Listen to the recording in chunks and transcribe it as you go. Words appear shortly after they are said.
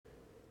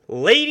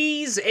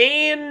Ladies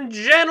and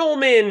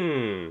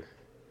gentlemen,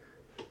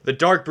 the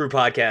DarkBrue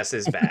Podcast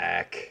is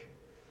back.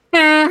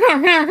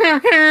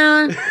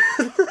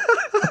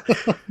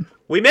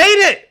 We made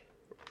it!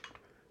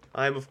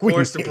 I'm, of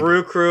course, the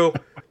Brew Crew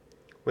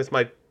with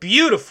my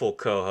beautiful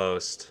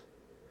co-host,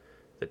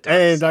 the Dark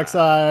Hey, Side. Dark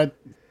Side.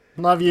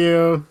 Love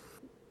you.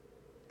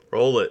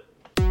 Roll it.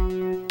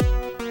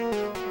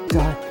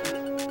 Dark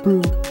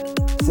Brew,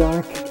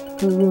 Dark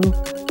Brew,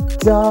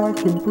 Dark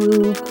and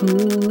Brew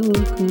Crew,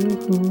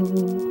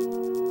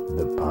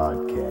 the podcast.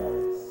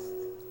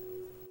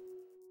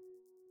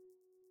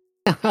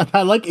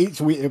 I like each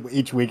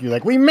week you're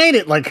like, we made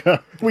it, like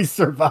we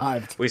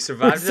survived. We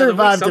survived. We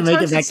survived to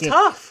make it back it's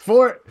tough.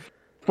 For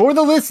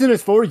the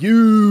listeners, for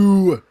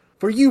you,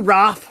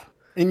 Roth.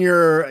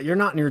 You're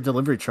not in your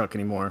delivery truck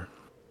anymore.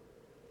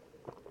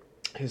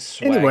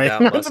 Anyway,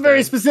 that's a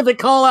very specific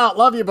call out.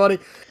 Love you, buddy.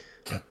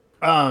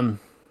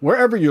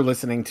 Wherever you're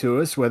listening to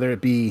us, whether it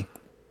be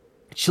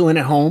chilling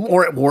at home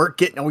or at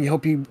work, we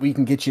hope we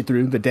can get you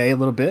through the day a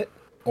little bit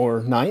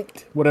or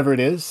night, whatever it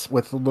is,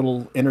 with a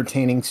little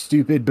entertaining,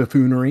 stupid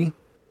buffoonery.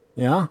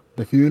 Yeah,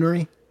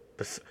 buffoonery.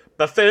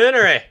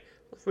 Buffoonery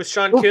with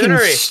Sean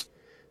Coonery.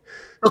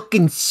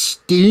 Fucking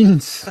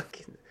Stoons.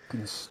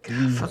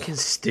 Fucking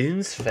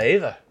Stoon's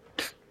favor.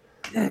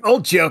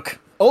 Old joke.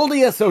 Old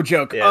ESO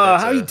joke. Yeah,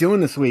 how you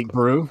doing this week,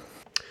 Brew?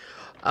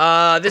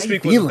 This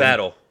week was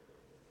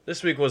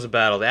a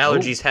battle. The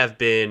allergies have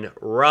been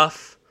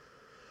rough,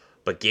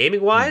 but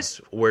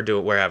gaming-wise,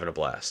 we're having a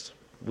blast.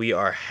 We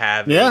are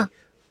having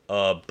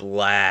a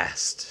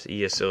blast.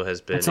 ESO has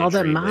been. That's all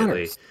that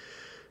matters.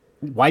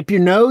 Wipe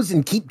your nose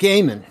and keep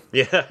gaming.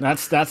 Yeah,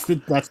 that's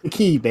the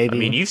key, baby. I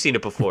mean, you've seen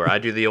it before. I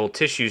do the old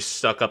tissue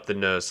stuck up the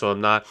nose, so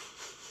I'm not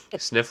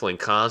sniffling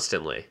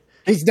constantly.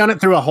 He's done it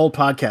through a whole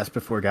podcast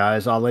before,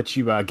 guys. I'll let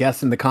you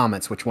guess in the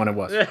comments which one it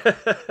was.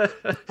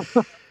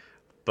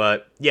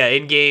 But yeah,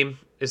 in game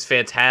is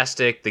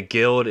fantastic. The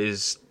guild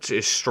is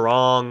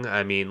strong.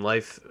 I mean,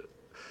 life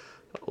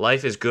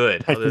is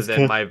good. Other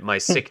than my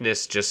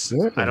sickness, just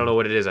I don't know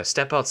what it is. I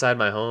step outside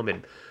my home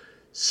and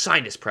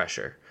sinus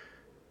pressure.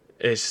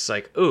 It's just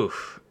like,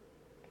 oof.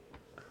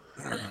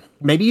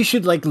 Maybe you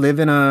should live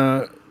in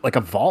a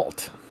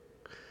vault.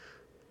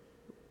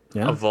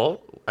 Yeah. A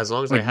vault? As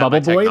long as I have Bubble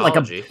my boy,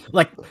 technology.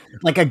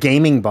 like a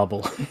gaming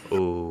bubble.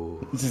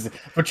 Ooh.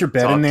 Put your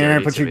bed in there,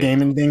 put your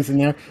gaming things in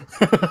there.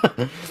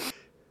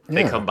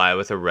 They come by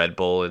with a Red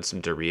Bull and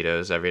some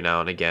Doritos every now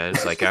and again.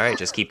 It's like, all right,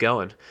 just keep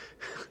going.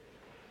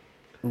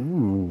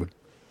 Ooh.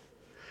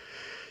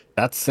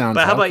 That sounds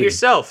But how healthy. about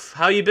yourself?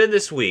 How you been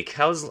this week?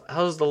 How's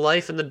the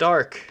life in the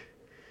dark?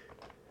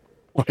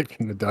 Life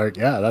in the dark.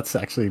 Yeah, that's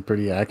actually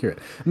pretty accurate.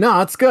 No,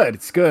 it's good.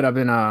 It's good. I've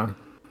been I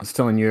was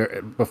telling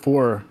you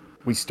before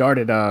we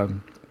started,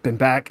 been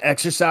back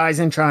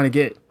exercising, trying to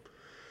get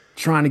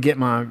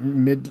my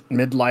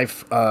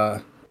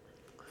midlife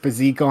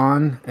physique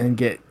on and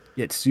get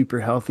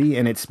super healthy,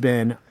 and it's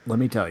been, let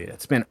me tell you,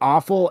 it's been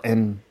awful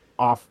and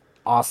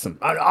awesome.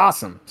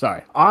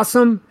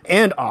 Awesome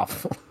and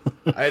awful.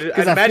 I'd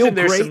imagine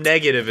there's some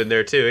negative in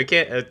there too.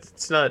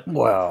 It's not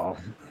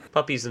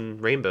puppies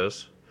and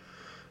rainbows.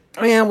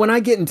 Man, when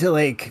I get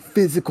into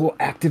physical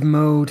active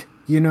mode,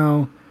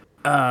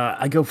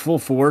 I go full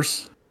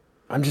force.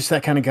 I'm just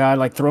that kind of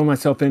guy, throw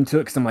myself into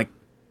it because I'm like,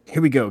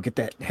 here we go, get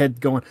that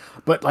head going.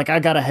 But I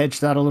got to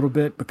hedge that a little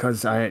bit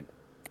because I'm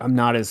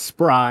not as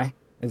spry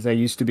as I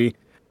used to be.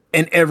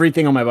 And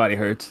everything on my body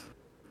hurts.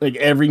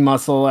 Every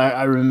muscle,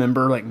 I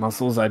remember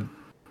muscles I've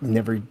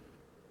never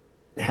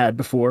had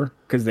before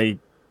because they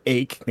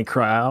ache, they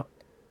cry out.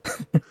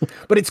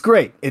 But it's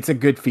great. It's a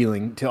good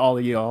feeling to all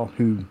of y'all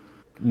who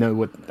know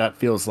what that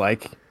feels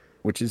like,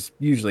 which is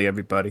usually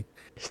everybody.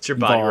 It's your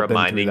body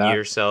reminding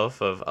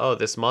yourself of, oh,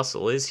 this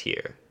muscle is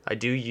here. I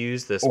do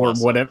use this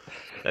muscle. Or whatever.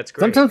 That's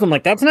great. Sometimes I'm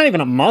like, that's not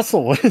even a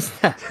muscle. What is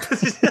that?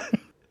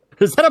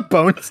 Is that a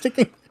bone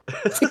sticking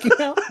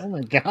out? Oh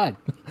my god.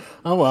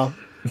 Oh well.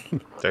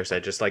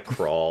 Darkseid just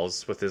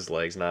crawls with his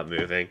legs not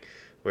moving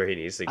where he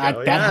needs to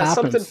go. That happens.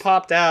 Something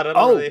popped out. I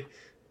don't really...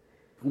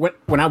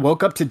 When I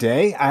woke up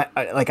today,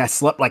 I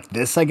slept like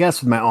this, I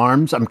guess, with my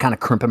arms. I'm kind of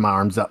crimping my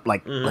arms up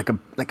like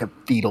a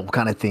fetal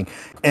kind of thing.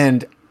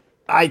 And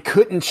I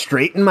couldn't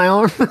straighten my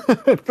arm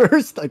at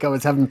first. I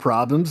was having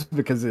problems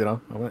because,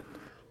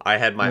 I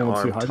had my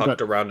arm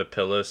tucked around a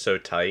pillow so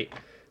tight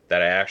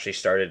that I actually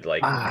started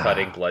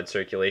cutting blood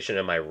circulation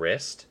in my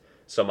wrist.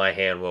 So my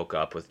hand woke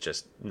up with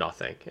just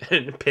nothing.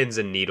 And pins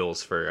and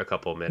needles for a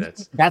couple of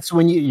minutes. That's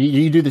when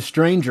you do the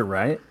stranger,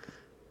 right?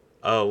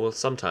 Oh, well,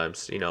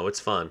 sometimes, it's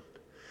fun.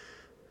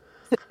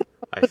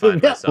 I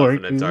find myself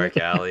in a dark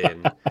alley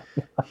and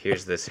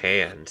here's this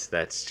hand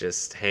that's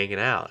just hanging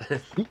out.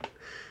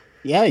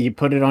 Yeah, you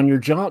put it on your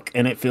junk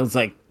and it feels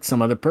like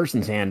some other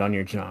person's hand on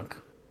your junk.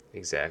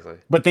 Exactly.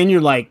 But then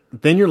you're like,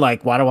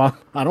 why do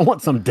I don't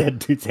want some dead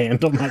dude's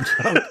hand on my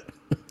junk.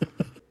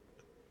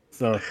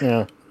 So, yeah,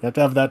 you have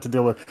to have that to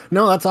deal with.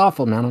 No, that's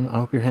awful, man. I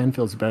hope your hand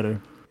feels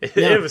better.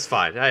 It was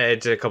fine. I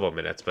did a couple of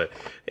minutes, but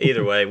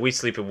either way, we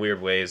sleep in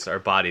weird ways. Our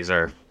bodies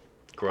are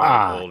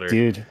growing older.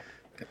 Dude.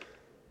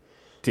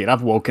 Dude,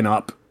 I've woken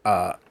up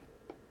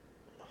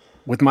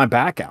with my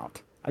back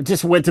out. I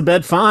just went to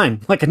bed fine,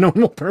 like a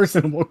normal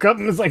person. Woke up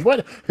and was like,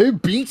 "What? Who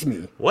beat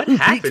me? What Who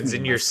happens beats me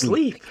in your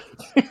sleep?"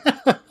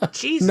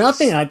 Jesus.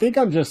 Nothing. I think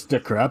I'm just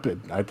decrepit.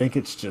 I think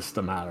it's just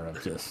a matter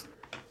of just,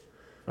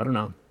 I don't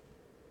know.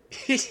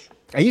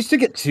 I used to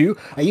get too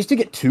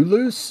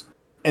loose,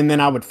 and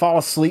then I would fall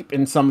asleep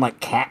in some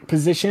like cat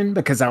position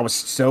because I was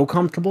so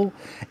comfortable.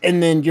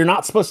 And then you're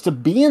not supposed to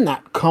be in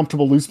that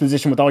comfortable loose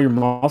position with all your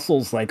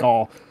muscles like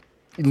all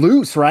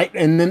loose, right?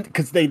 And then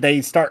because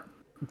they start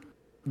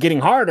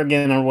getting hard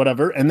again or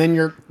whatever, and then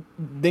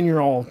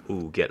you're all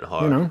getting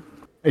hard.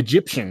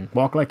 Egyptian.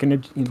 Walk like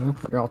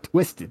you're all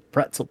twisted,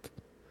 pretzel.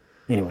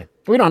 Anyway,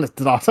 we don't have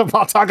to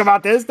talk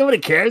about this. Nobody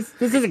cares.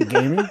 This isn't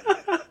gaming.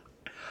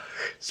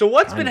 So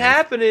what's been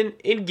happening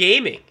in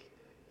gaming?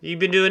 You've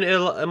been doing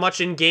much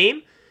in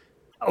game?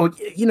 Oh,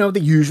 the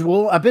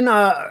usual. I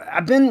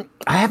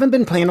haven't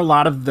been playing a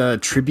lot of the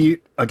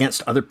tribute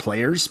against other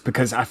players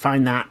because I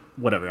find that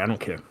whatever. I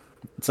don't care.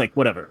 It's like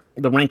whatever.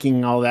 The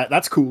ranking, all that.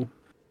 That's cool.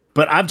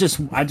 But I just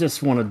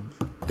want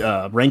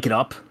to rank it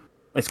up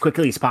as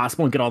quickly as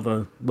possible and get all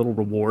the little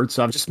rewards.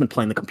 So I've just been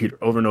playing the computer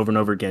over and over and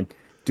over again,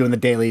 doing the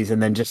dailies,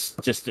 and then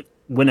just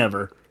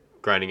whenever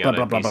grinding out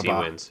NPC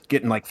wins,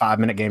 getting like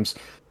 5-minute games,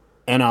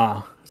 and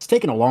it's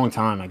taken a long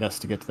time, I guess,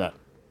 to get to that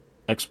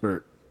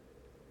expert,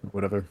 or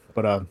whatever.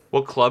 But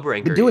what club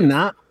rank are doing you?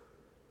 That?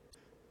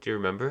 Do you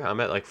remember? I'm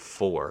at like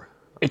 4.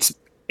 It's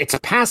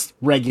past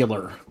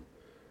regular.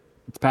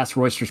 It's past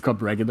Royster's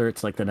Club regular.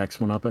 It's like the next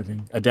one up, I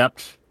think.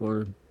 Adept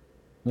or.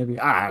 Maybe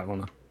I don't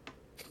know,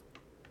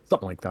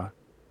 something like that.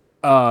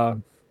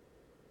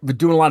 Been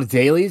doing a lot of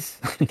dailies.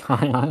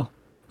 I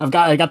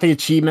got the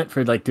achievement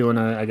for like doing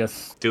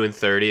doing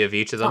 30 of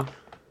each of them.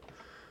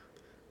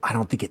 I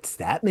don't think it's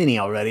that many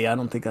already. I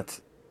don't think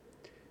that's.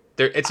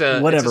 It's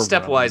a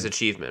stepwise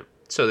achievement.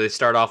 So they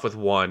start off with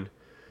 1,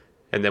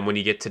 and then when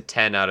you get to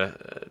 10 out of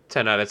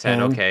 10,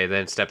 okay,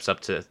 then it steps up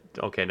to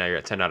now you're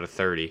at 10 out of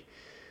 30.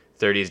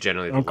 30 is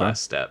generally the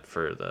last step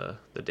for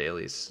the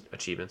dailies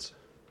achievements.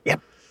 Yep.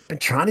 Been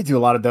trying to do a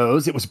lot of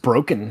those. It was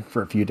broken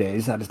for a few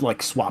days. I just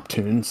like swap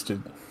tunes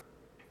to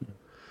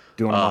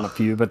doing on a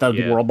few, but that was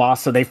the world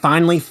boss. So they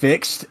finally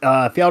fixed.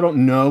 If y'all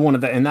don't know,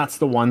 and that's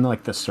the one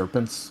like the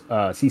serpents,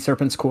 sea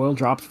serpents coil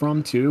drops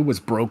from too, was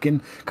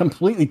broken,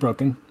 completely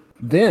broken.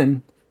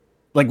 Then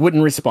like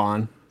wouldn't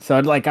respawn. So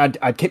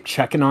I'd keep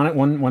checking on it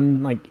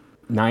one like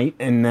night,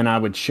 and then I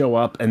would show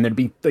up and there'd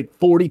be like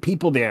 40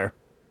 people there.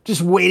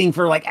 Just waiting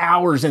for like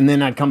hours, and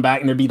then I'd come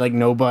back and there'd be like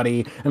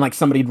nobody, and like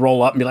somebody'd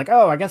roll up and be like,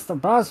 "Oh, I guess the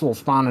boss will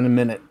spawn in a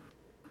minute."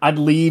 I'd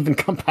leave and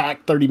come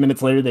back 30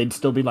 minutes later, they'd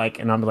still be like,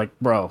 and I'm like,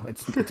 "Bro,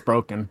 it's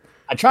broken."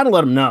 I try to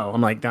let them know.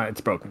 I'm like, "No,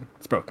 it's broken.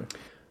 It's broken."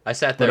 I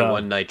sat there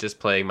one night just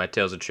playing my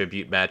Tales of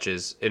Tribute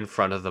matches in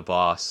front of the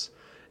boss,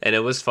 and it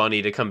was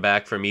funny to come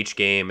back from each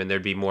game and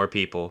there'd be more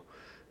people,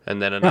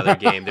 and then another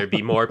game there'd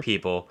be more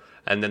people,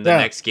 and then the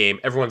next game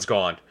everyone's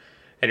gone,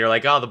 and you're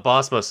like, "Oh, the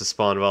boss must have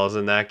spawned while I was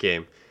in that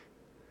game."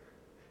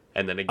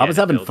 And then again, I was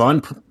having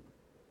fun.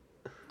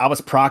 I was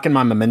procking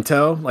my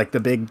memento, like the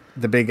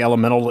big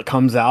elemental that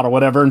comes out or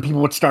whatever, and people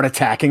would start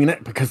attacking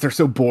it because they're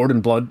so bored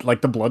and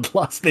like the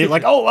bloodlust. They're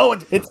like, "Oh,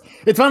 it's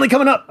finally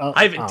coming up."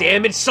 I haven't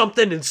damaged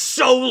something in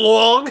so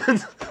long.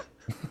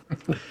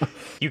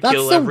 You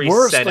kill every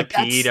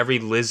centipede, every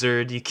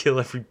lizard. You kill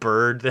every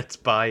bird that's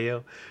by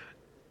you.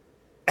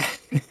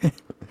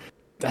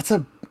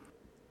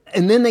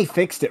 And then they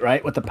fixed it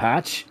right with the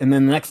patch, and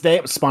then the next day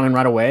it was spawning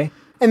right away,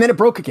 and then it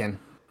broke again.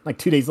 Like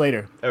 2 days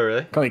later. Oh,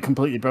 really? Probably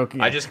completely broke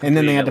again. And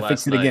then they had to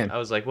fix it again. I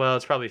was like, well,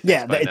 it's probably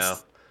fixed by now.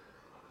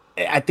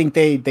 I think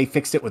they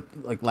fixed it with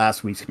like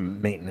last week's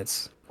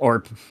maintenance.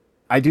 Or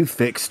I do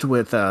fixed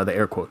with the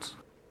air quotes.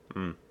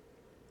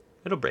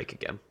 It'll break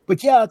again.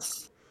 But yeah,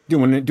 it's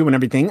doing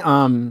everything.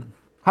 How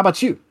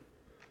about you?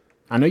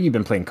 I know you've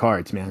been playing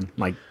cards, man.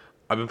 Like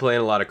I've been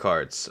playing a lot of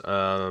cards.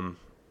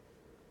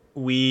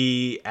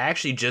 We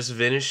actually just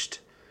finished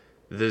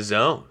the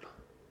zone.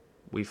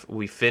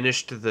 We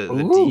finished the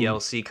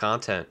DLC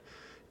content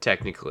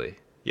technically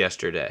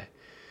yesterday.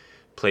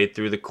 Played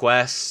through the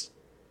quest,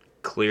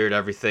 cleared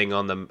everything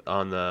on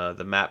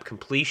the map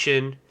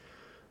completion.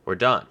 We're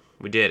done.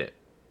 We did it.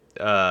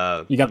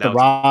 You got the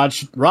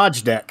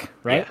Raj deck,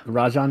 right? Yeah. The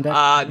Rajan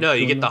deck? No,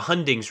 you get the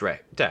Hundings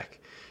deck.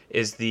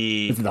 Is it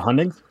the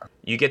Hundings?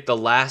 You get the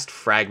last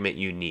fragment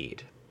you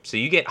need. So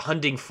you get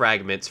hunting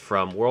fragments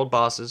from world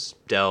bosses,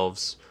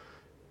 delves,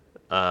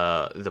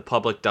 the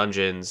public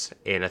dungeons,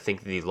 and I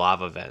think the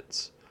lava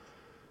vents.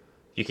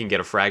 You can get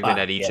a fragment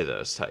at each of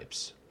those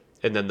types.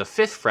 And then the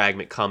 5th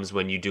fragment comes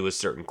when you do a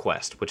certain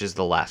quest, which is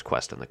the last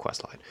quest in the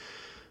quest line.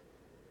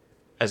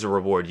 As a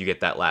reward, you get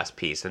that last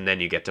piece, and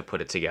then you get to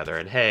put it together.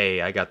 And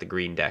hey, I got the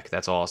green deck.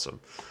 That's awesome.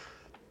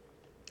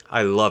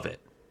 I love it.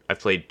 I've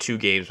played 2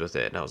 games with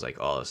it, and I was like,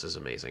 oh, this is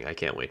amazing. I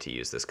can't wait to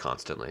use this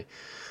constantly.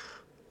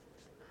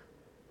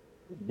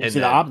 There's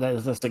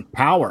like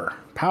power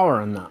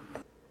in that.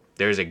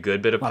 There's a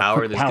good bit of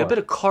power, and there's a good bit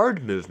of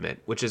card movement,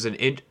 which is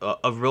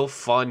a real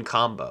fun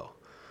combo.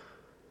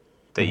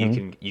 that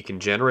you can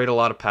generate a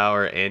lot of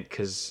power, and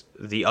because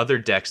the other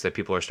decks that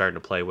people are starting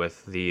to play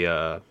with,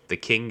 the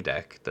King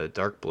deck, the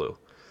dark blue,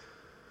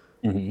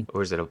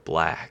 or is it a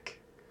black?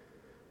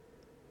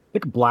 I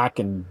think black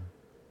and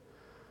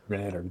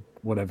red or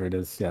whatever it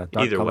is. Yeah,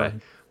 dark Either color.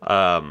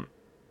 way,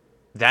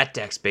 that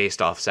deck's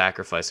based off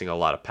sacrificing a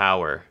lot of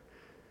power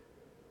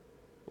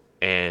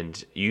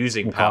and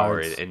using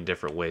power in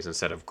different ways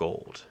instead of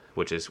gold,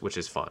 which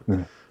is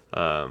fun.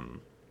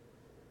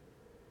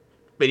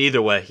 But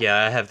either way,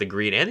 yeah, I have the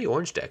green and the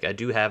orange deck. I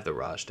do have the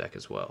Raj deck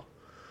as well.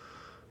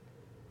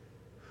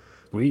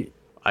 Sweet.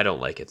 I don't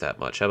like it that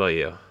much. How about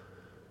you?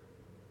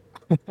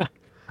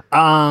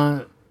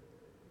 I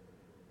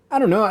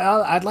don't know.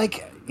 I'd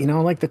like, I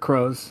like the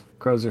crows.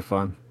 Crows are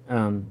fun.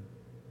 And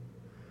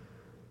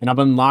I've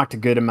unlocked a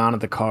good amount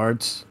of the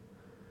cards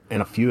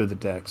in a few of the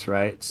decks,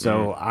 right?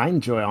 So I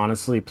enjoy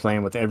honestly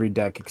playing with every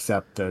deck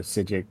except the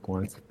Sijic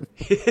one.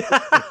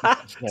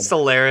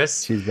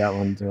 Solaris. Choose that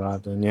one too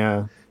often.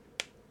 Yeah.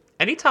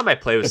 Anytime I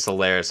play with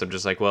Solaris, I'm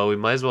just like, well, we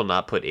might as well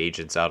not put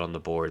agents out on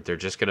the board. They're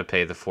just gonna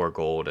pay the 4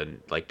 gold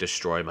and like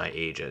destroy my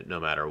agent no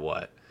matter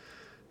what.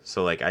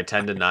 So like, I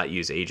tend to not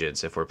use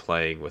agents if we're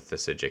playing with the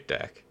Sijic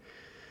deck.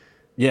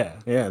 Yeah.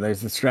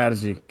 There's the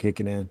strategy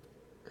kicking in.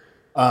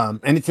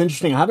 And it's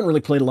interesting. I haven't really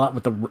played a lot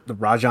with the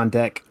Rajan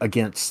deck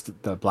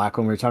against the black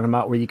one we were talking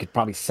about, where you could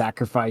probably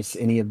sacrifice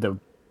any of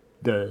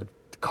the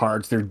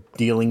cards they're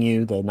dealing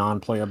you, the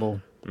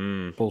non-playable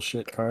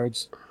bullshit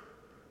cards,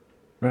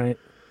 right?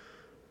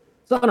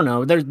 So I don't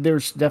know.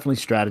 There's definitely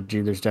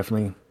strategy. There's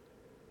definitely,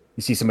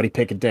 you see somebody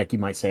pick a deck, you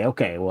might say,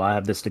 okay, well, I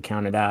have this to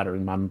count it out, or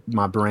in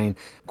my brain.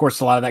 Of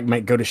course, a lot of that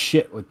might go to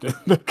shit with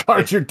the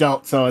cards you're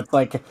dealt. So it's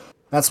like,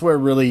 that's where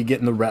really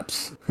getting the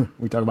reps.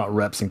 We talk about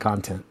reps and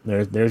content.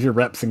 There's your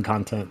reps and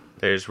content.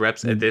 There's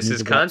reps. This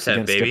is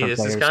content, baby.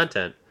 This is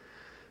content.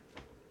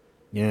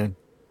 Yeah.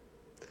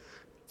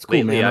 It's cool,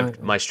 Lately, man.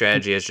 my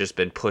strategy has just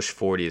been push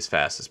 40 as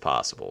fast as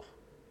possible.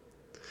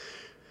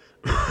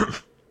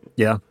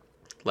 Yeah.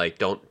 Like,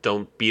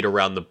 don't beat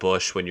around the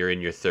bush when you're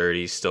in your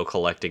 30s still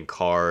collecting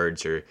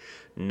cards, or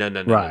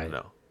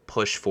no.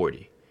 Push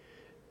 40.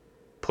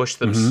 Push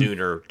them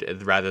sooner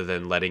rather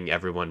than letting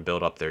everyone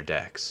build up their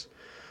decks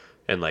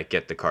and like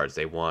get the cards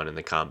they want and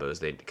the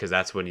combos because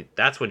that's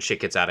when shit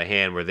gets out of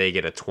hand, where they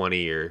get a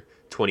 20 or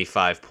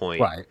 25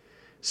 point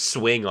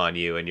swing on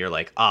you and you're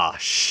like, ah,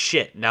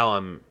 shit, now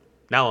I'm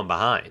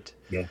behind.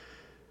 Yeah.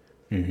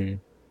 And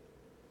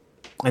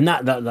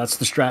that's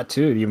the strat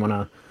too. You want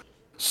to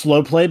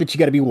slow play, but you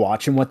got to be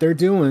watching what they're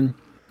doing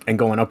and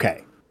going,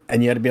 okay.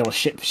 And you got to be able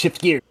to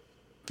shift gears.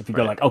 If you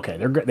go like, okay,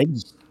 they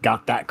just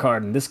got that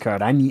card and this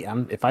card.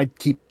 If I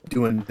keep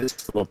doing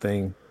this little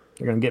thing,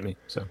 they're gonna get me.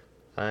 So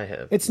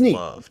it's neat.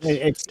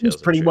 It's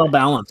pretty well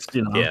balanced,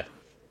 Yeah.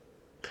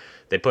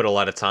 They put a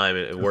lot of time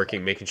in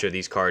working, making sure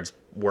these cards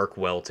work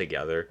well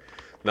together.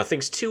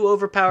 Nothing's too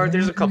overpowered.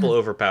 There's a couple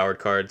overpowered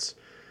cards.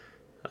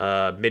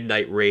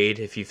 Midnight Raid,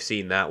 if you've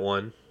seen that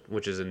one,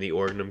 which is in the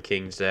Orgnum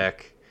King's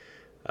deck.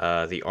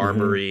 The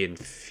Armory and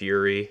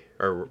Fury,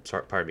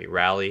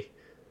 Rally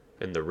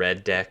in the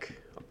red deck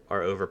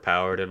are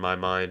overpowered in my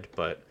mind,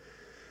 but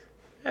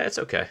it's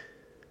okay.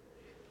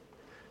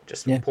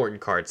 Just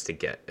important cards to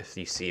get if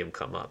you see them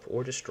come up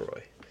or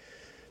destroy.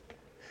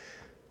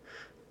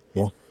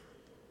 Yeah.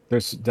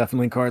 There's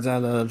definitely cards I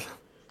love.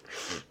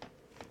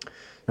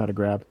 Gotta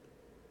grab.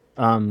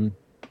 Have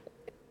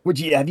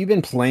you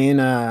been playing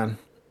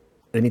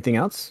anything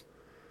else?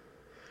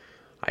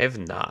 I have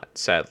not,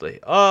 sadly.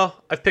 Oh,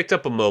 I've picked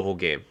up a mobile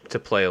game to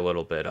play a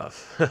little bit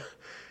of.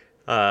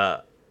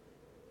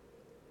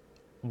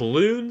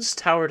 Bloons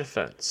Tower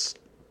Defense.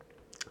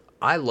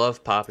 I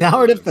love popping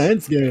Tower balloons.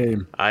 Defense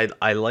game.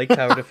 I like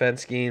tower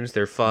defense games.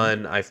 They're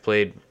fun. I've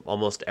played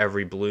almost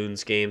every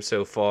Bloons game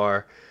so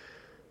far.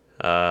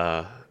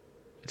 I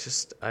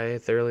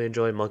thoroughly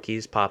enjoy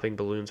monkeys popping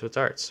balloons with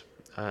darts.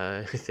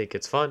 I think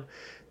it's fun.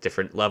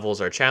 Different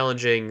levels are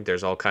challenging.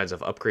 There's all kinds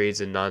of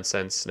upgrades and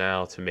nonsense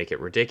now to make it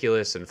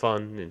ridiculous and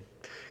fun and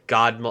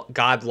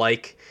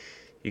godlike.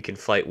 You can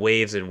fight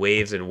waves and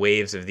waves and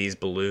waves of these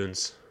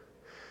balloons.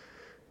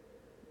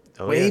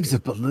 Waves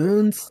of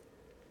balloons?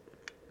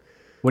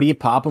 What do you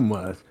pop them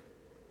with?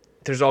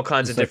 There's all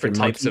kinds of different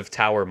types of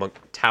tower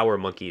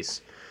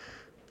monkeys.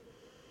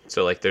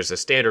 So like there's a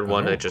standard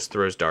one that just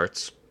throws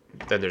darts.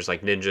 Then there's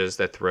like ninjas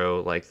that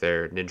throw like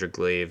their ninja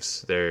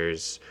glaives.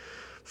 There's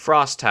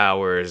frost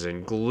towers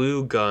and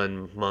glue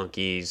gun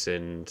monkeys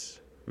and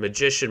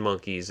magician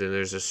monkeys, and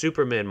there's a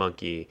Superman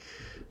monkey.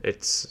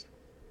 It's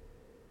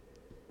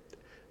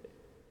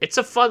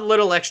a fun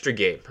little extra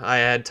game. I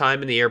had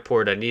time in the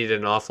airport. I needed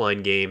an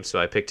offline game, so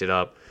I picked it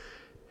up.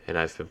 And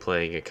I've been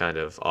playing it kind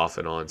of off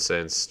and on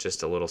since,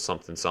 just a little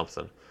something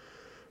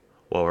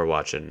while we're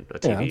watching a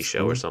TV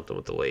show or something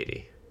with the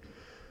lady.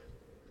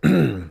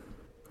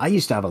 I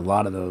used to have a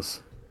lot of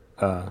those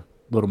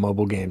little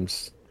mobile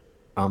games.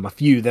 A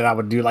few that I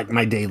would do like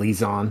my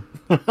dailies on.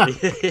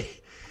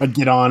 I'd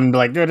get on and be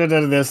like,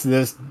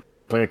 this,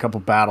 play a couple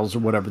battles or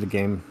whatever the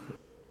game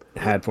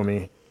had for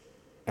me.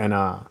 And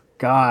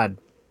God.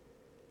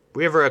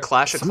 Were you ever a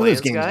Clash of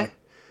Clans guy?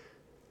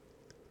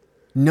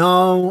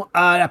 No,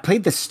 I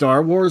played the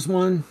Star Wars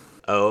one,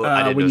 Oh,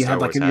 I didn't where know you Star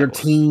had like Wars had your one.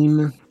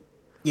 team.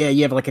 Yeah,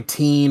 you have like a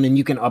team and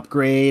you can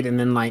upgrade, and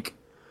then like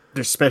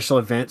there's special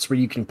events where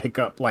you can pick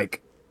up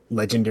like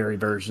legendary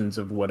versions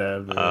of Oh,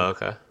 whatever.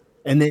 okay.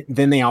 And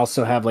then they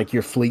also have like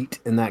your fleet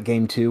in that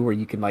game too, where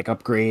you can like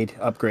upgrade.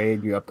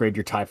 You upgrade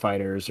your TIE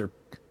fighters or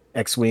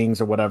X-wings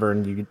or whatever,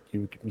 and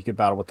you could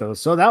battle with those.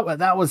 So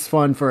that was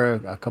fun for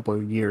a couple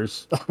of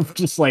years of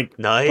just like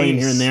playing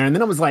here and Nice. there. And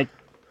then it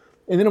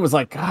was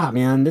like, ah,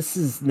 man, this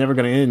is never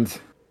gonna end.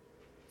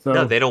 No,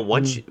 So, they don't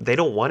want you. They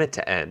don't want it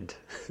to end.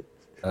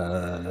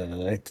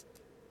 uh,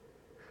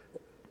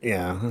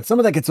 yeah, some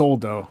of that gets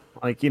old though.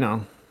 Like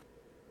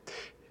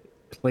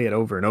play it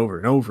over and over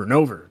and over and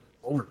over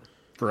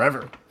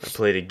forever. I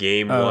played a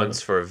game Uh,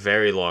 once for a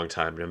very long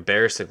time, an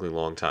embarrassingly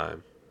long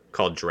time,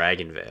 called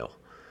Dragon Veil,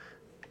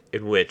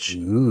 in which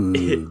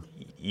ooh,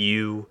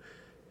 you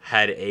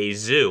had a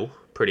zoo,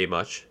 pretty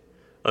much,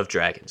 of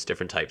dragons,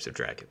 different types of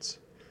dragons.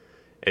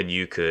 And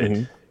you could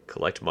hmm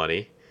collect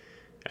money,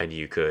 and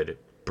you could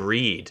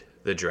breed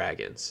the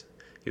dragons.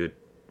 You would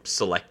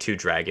select two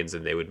dragons,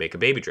 and they would make a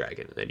baby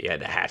dragon, and then you had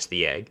to hatch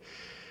the egg.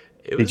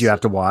 It did you was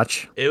have to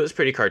watch? it was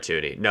pretty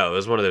cartoony. No, it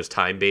was one of those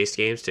time-based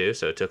games too,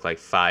 so it took like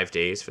 5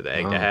 days for the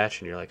egg to Oh,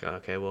 hatch, and you're like,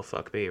 okay, well,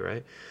 fuck me,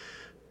 right?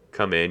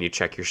 Come in, you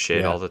check your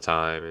shit yeah. all the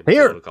time, and build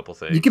Here, a couple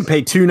you can things.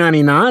 pay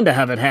 $2.99 to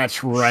have it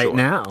hatch right Sure.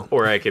 now.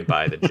 Or I could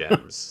buy the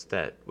gems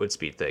that would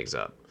speed things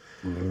up.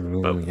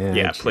 Ooh, But yeah,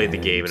 yeah, I played the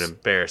game an James.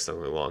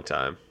 embarrassingly long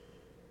time.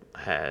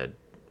 I had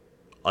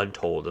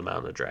untold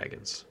amount of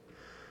dragons.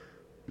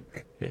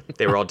 Yeah.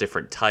 They were all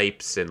different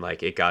types, and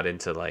like it got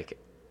into like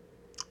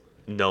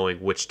knowing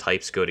which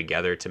types go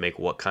together to make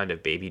what kind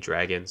of baby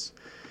dragons.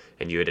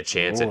 And you had a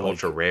chance Oh, at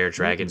ultra like rare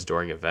dragons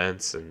during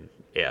events, and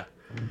yeah,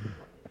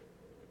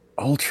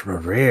 ultra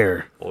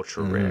rare.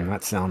 ultra rare.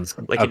 That sounds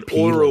Like an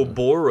appealing.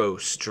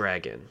 Ouroboros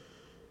dragon,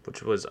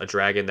 which was a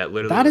dragon that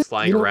literally That was is,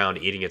 flying around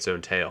eating its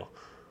own tail.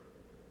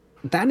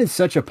 that is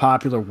such a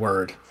popular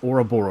word,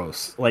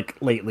 Ouroboros. Like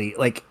lately,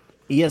 like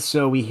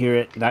ESO, we hear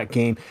it. That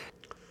game,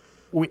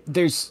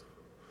 there's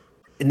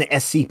in the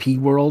SCP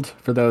world.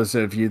 For those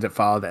of you that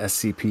follow the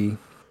SCP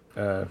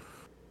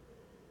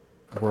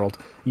world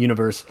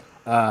universe,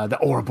 the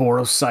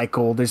Ouroboros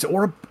cycle. There's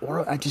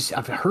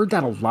I've heard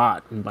that a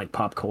lot in like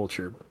pop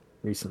culture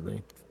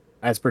recently,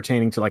 as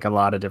pertaining to like a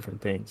lot of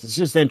different things. It's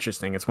just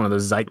interesting. It's one of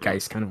those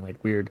zeitgeist kind of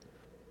like weird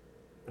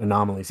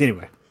anomalies.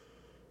 Anyway,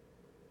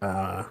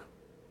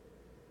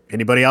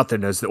 anybody out there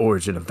knows the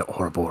origin of the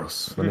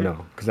Ouroboros? Let me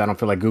know, because I don't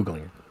feel like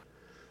googling it.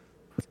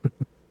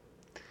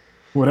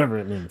 Whatever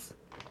it means.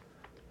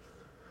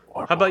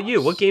 How about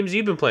you? What Ouroboros. games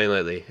you been playing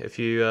lately? If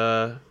you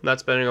not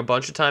spending a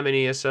bunch of time in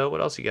ESO,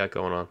 what else you got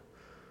going on?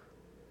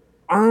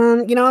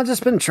 I've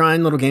just been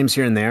trying little games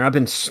here and there. I've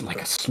been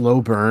like a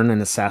slow burn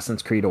in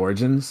Assassin's Creed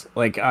Origins.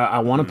 Like I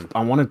want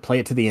to play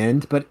it to the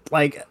end, but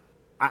like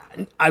I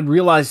I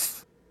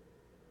realized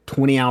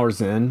 20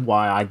 hours in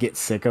why I get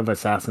sick of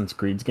Assassin's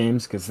Creed's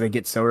games because they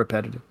get so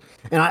repetitive.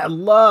 And I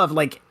love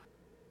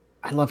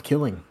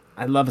killing.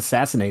 I love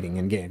assassinating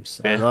in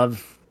games. I Yeah.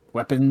 love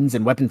weapons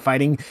and weapon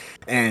fighting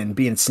and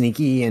being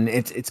sneaky, and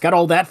it's got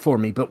all that for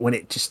me, but when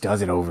it just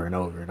does it over and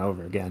over and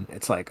over again,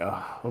 it's like,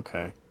 oh,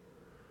 okay.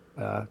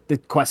 The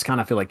quests kind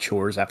of feel like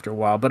chores after a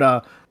while, but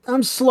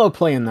I'm slow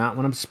playing that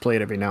one. I'm just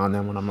playing it every now and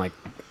then when I'm like,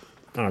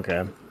 okay,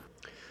 I'm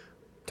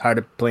tired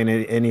of playing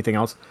anything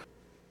else.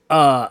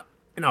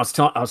 And I was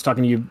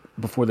talking to you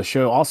before the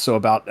show also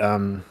about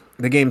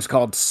the game's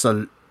called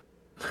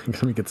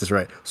let me get this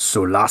right.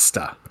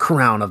 Solasta,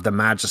 Crown of the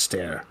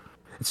Magister.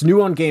 It's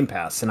new on Game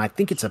Pass, and I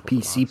think it's a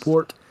PC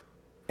port.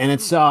 And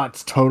it's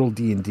total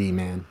D&D,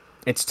 man.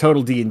 It's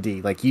total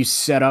D&D. Like you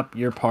set up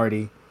your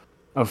party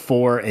of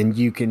four, and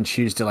you can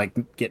choose to like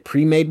get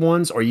pre-made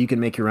ones, or you can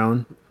make your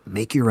own.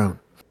 Make your own,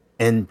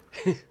 and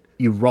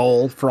you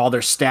roll for all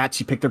their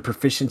stats. You pick their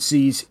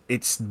proficiencies.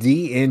 It's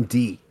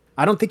D&D.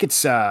 I don't think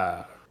it's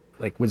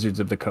like Wizards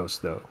of the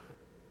Coast though,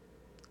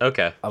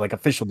 Okay. like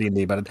official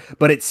D&D,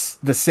 but it's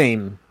the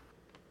same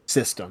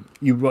system.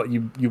 You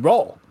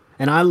roll,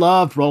 and I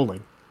love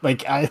rolling.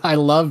 Like I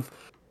love.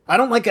 I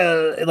don't like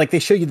like they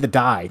show you the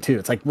die too.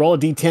 It's like roll a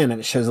d10 and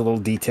it shows a little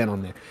d10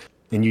 on there,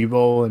 and you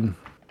roll. And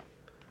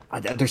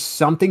there's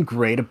something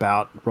great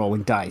about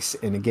rolling dice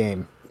in a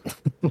game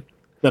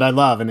that I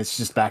love, and it's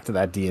just back to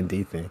that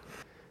D&D thing.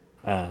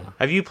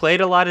 Have you played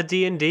a lot of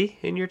D&D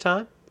in your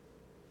time?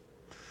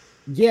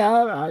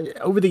 Yeah,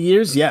 over the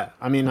years, yeah.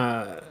 I mean,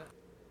 I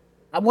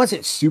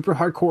wasn't super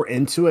hardcore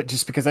into it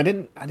just because I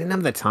didn't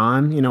have the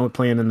time.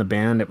 Playing in the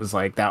band, it was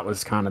like that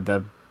was kind of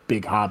the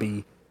big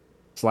hobby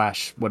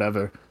slash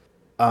whatever.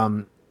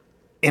 And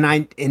I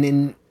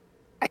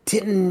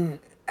didn't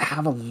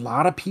have a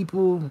lot of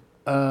people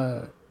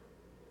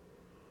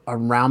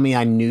around me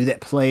I knew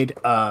that played.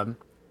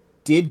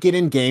 Did get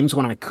in games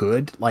when I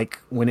could, like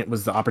when it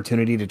was the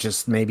opportunity to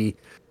just maybe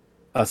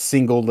a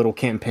single little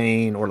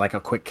campaign or like a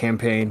quick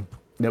campaign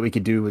that we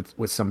could do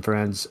with some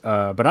friends.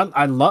 But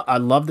I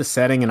love the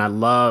setting, and I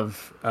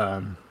love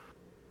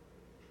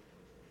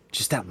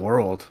just that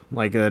world,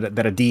 like that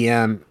a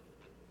DM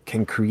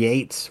can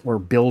create or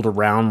build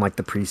around like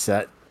the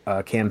preset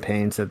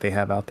campaigns that they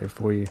have out there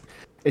for you.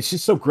 It's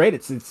just so great.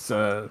 It's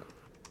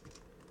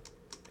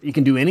you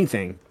can do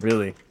anything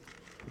really.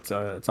 It's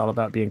all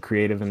about being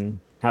creative and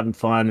having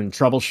fun and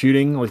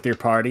troubleshooting with your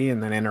party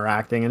and then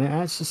interacting, and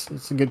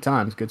it's a good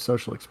time. It's a good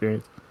social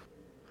experience.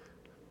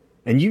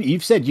 And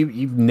you've said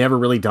you've never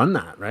really done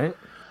that, right?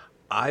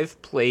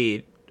 I've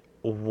played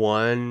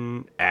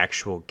one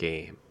actual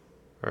game,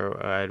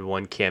 or I had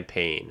one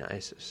campaign. I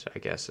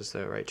guess is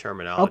the right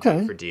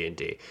terminology for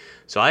D&D.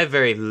 So I have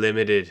very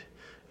limited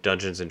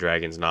Dungeons and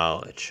Dragons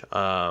knowledge.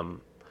 I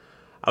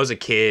was a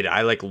kid.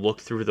 I like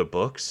looked through the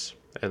books,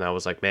 and I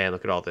was like, man,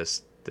 look at all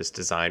this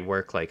design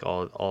work. Like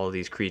all of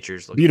these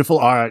creatures look beautiful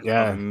art,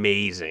 yeah,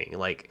 amazing.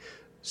 Like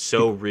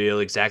so real,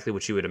 exactly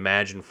what you would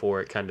imagine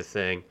for it, kind of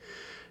thing.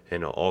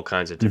 And all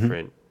kinds of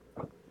different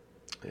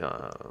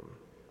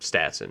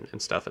stats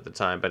and stuff at the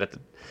time. But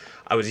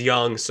I was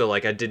young, so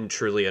like I didn't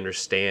truly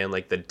understand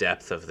like the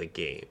depth of the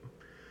game,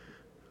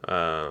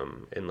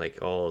 and like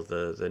all of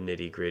the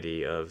nitty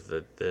gritty of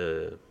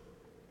the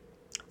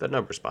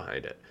numbers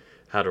behind it,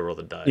 how to roll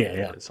the die,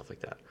 and stuff like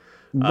that.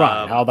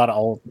 Right, how that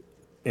all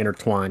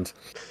intertwined.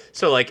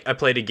 So like I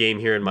played a game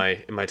here in my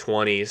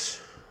 20s,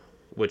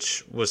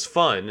 which was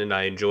fun and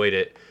I enjoyed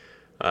it.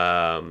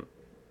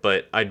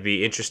 But I'd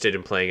be interested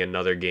in playing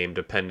another game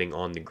depending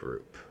on the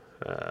group.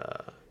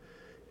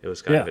 It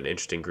was kind of an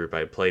interesting group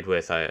I played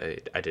with. I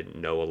didn't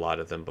know a lot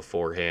of them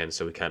beforehand,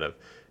 so we kind of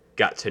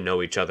got to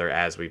know each other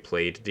as we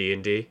played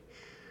D&D,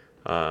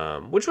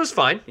 which was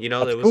fine. You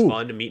know, it was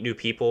fun to meet new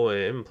people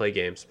and play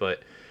games,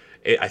 but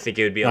I think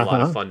it would be a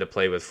lot of fun to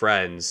play with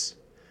friends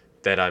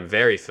that I'm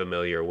very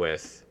familiar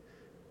with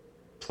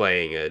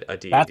playing a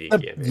D&D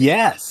game.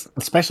 Yes,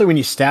 especially when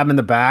you stab in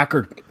the back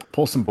or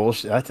pull some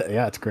bullshit.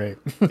 It's great.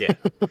 Yeah.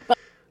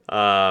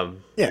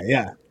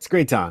 It's a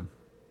great time.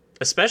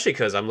 Especially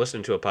because I'm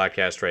listening to a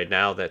podcast right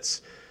now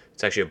it's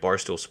actually a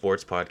Barstool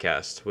Sports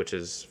podcast, which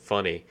is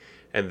funny,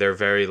 and they're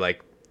very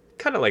like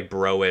kind of like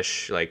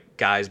bro-ish, like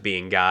guys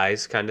being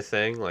guys kind of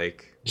thing,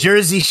 like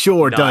Jersey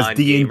Shore does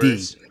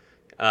D&D.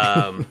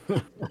 I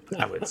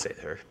wouldn't say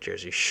they're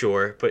Jersey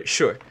Shore, but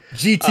sure.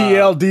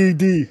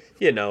 GTLDD.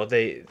 You know,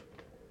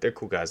 they're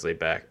cool guys, laid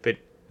back, but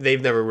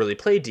they've never really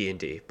played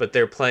D&D, but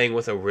they're playing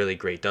with a really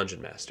great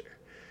dungeon master.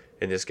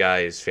 And this guy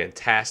is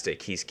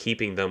fantastic. He's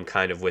keeping them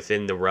kind of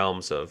within the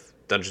realms of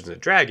Dungeons and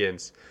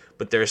Dragons,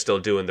 but they're still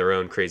doing their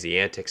own crazy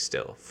antics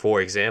still.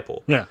 For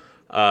example,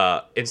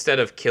 instead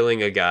of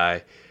killing a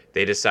guy,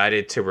 they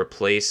decided to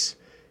replace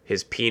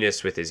his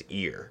penis with his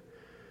ear.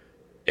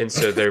 And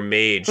so their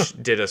mage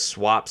did a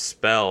swap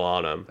spell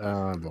on him.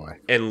 Oh, boy.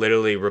 And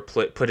literally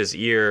put his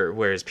ear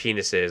where his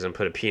penis is and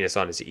put a penis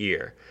on his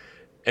ear.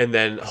 And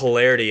then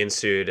hilarity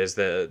ensued as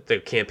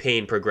the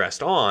campaign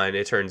progressed on.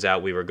 It turns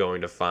out we were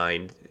going to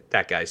find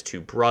that guy's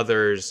two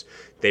brothers.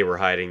 They were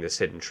hiding this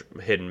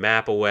hidden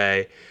map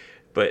away.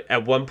 But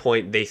at one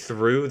point, they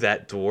threw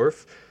that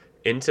dwarf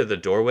into the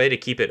doorway to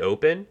keep it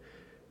open.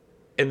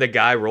 And the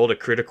guy rolled a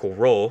critical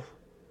roll.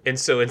 And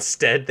so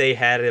instead, they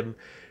had him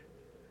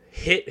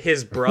hit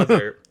his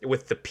brother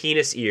with the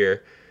penis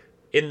ear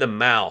in the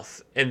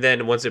mouth, and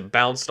then once it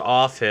bounced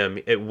off him,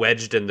 it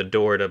wedged in the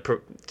door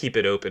to keep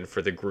it open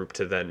for the group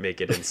to then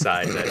make it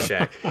inside that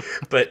shack.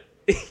 But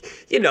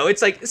you know,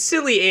 it's like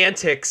silly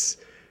antics,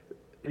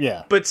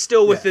 but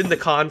still within the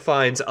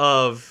confines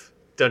of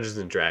Dungeons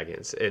and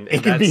Dragons, and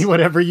it can be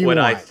whatever you want.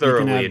 I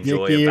thoroughly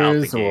enjoy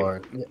about the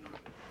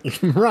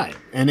game. Right,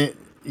 and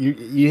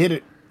you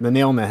hit the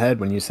nail on the head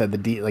when you said the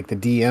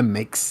DM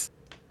makes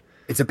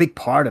it's a big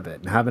part of it,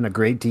 and having a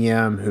great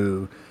DM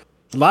who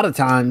a lot of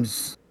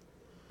times.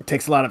 It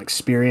takes a lot of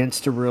experience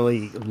to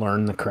really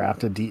learn the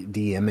craft of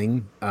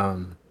DMing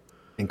and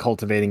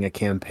cultivating a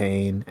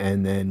campaign,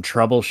 and then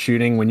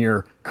troubleshooting when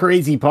your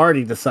crazy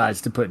party decides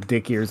to put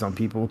dick ears on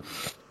people.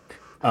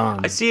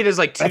 I see it as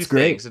like two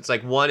things. It's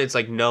like one, it's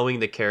like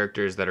knowing the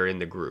characters that are in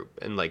the group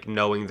and like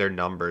knowing their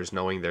numbers,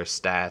 knowing their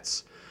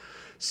stats,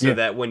 so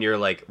that when you're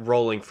like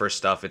rolling for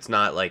stuff, it's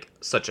not like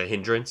such a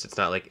hindrance. It's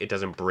not like it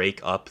doesn't break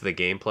up the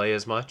gameplay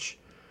as much.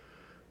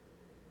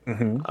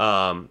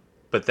 Mm-hmm.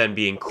 But then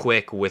being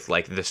quick with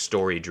like the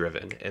story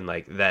driven, and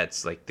like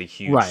that's like the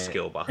huge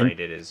skill behind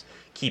it is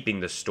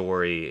keeping the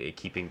story,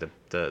 keeping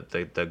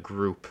the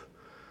group,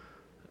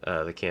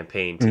 the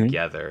campaign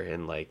together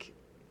and like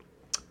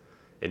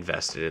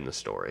invested in the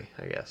story,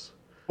 I guess.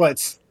 Well,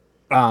 it's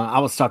I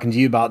was talking to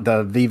you about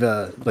the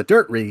Viva La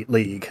Dirt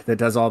League that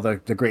does all the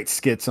great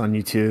skits on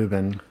YouTube,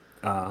 and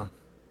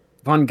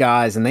fun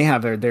guys, and they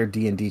have their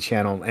D&D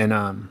channel,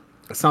 and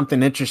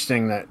something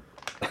interesting that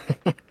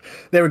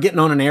they were getting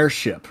on an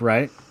airship,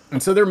 right?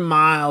 And so they're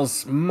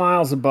miles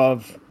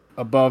above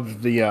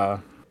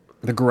the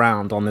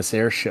ground on this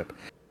airship.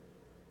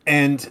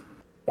 And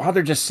while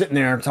they're just sitting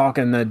there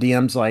talking, the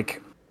DM's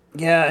like,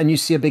 yeah, and you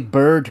see a big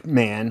bird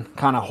man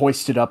kind of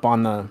hoisted up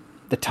on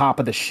the top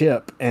of the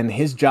ship, and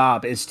his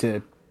job is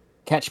to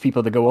catch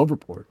people that go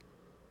overboard.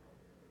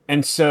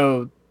 And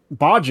so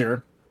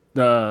Bodger,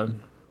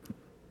 one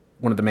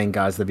of the main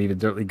guys of the Viva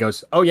Dirt League,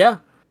 goes, oh yeah,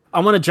 I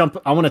want to jump.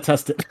 I want to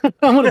test it.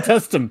 I want to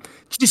test him.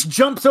 Just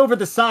jumps over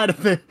the side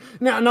of the.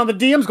 Now the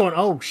DM's going,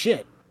 oh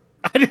shit.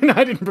 I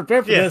didn't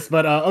prepare for this,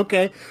 but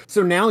okay.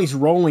 So now he's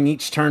rolling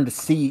each turn to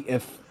see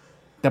if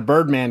the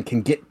Birdman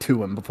can get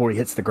to him before he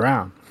hits the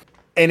ground.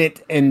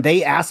 And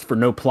they asked for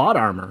no plot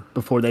armor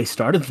before they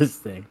started this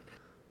thing.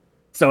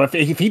 So if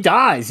he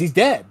dies, he's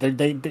dead.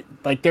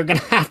 They're gonna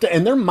have to,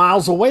 and they're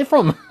miles away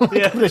from him,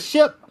 the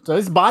ship. So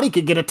his body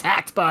could get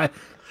attacked by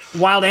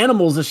wild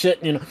animals and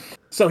shit, you know.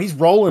 So he's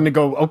rolling to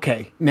go,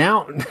 okay,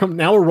 now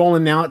we're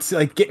rolling. Now it's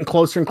like getting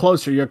closer and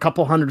closer. You're a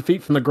couple 100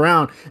 feet from the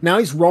ground. Now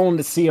he's rolling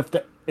to see if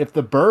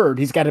the bird,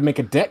 he's got to make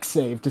a deck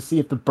save to see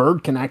if the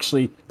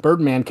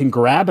Birdman can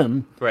grab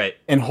him, right,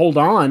 and hold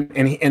on.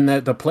 And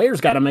the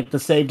player's got to make the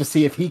save to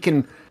see if he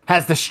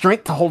has the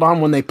strength to hold on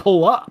when they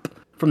pull up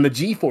from the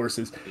G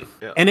forces.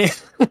 Yeah. And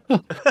it,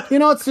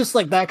 it's just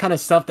like that kind of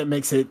stuff that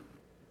makes it.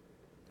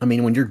 I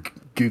mean, when your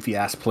goofy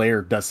ass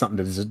player does something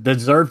that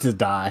deserves to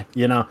die,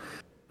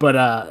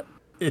 but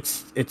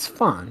it's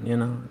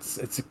fun,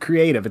 It's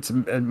creative. It's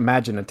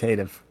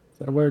imaginative. Is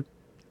that a word?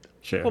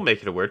 Sure. We'll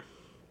make it a word.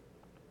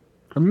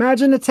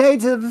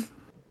 Imaginative.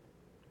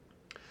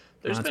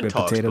 There's been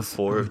talks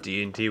before of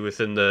D&D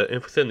within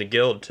the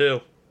guild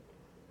too.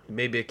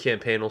 Maybe a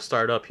campaign will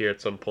start up here at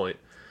some point.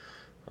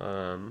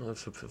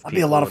 That'd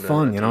be a lot of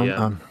fun,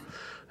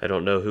 I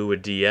don't know who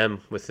would DM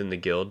within the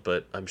guild,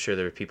 but I'm sure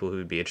there are people who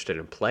would be interested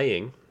in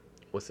playing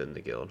within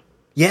the guild.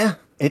 Yeah,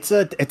 it's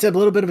a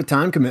little bit of a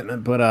time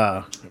commitment, but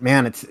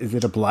man, is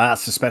it a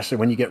blast, especially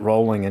when you get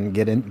rolling and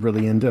get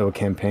really into a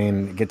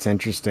campaign. It gets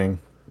interesting,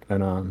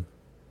 and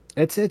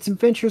it's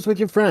adventures with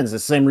your friends.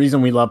 It's the same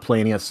reason we love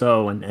playing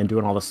ESO and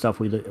doing all the stuff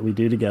we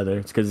do together.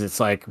 It's because it's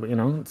like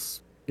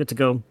it's get to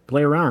go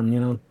play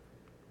around,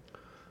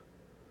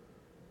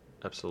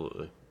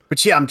 Absolutely.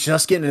 But yeah, I'm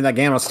just getting into that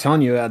game. I was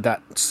telling you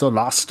that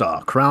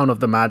Solasta, Crown of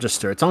the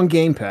Magister. It's on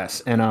Game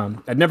Pass, and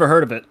I'd never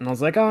heard of it, and I was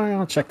like, oh,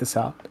 I'll check this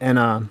out. And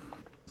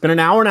it's been an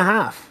hour and a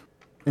half,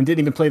 and didn't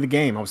even play the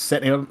game. I was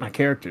setting up my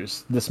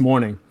characters this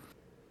morning,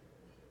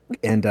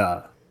 and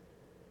I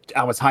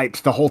was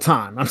hyped the whole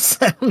time.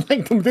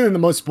 I'm doing the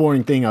most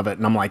boring thing of it,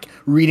 and I'm like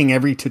reading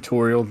every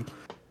tutorial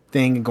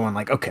thing and going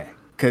like, okay,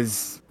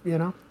 because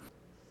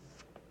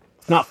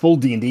it's not full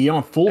D&D. You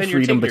don't have full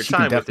freedom, but you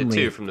can definitely with it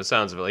too. From the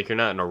sounds of it, like you're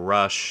not in a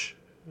rush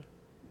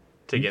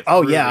to get.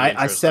 Oh yeah,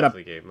 I set up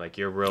the game. Like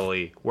you're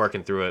really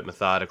working through it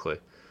methodically.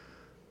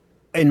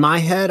 In my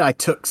head, I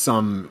took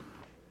some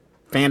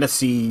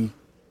fantasy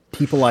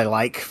people I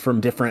like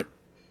from different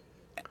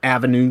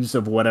avenues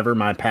of whatever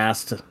my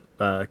past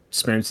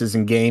experiences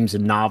in games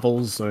and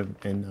novels,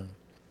 and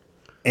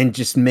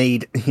just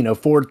made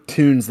 4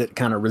 tunes that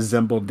kind of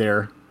resembled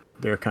their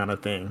kind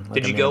of thing.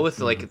 Did you go with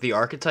like the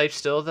archetype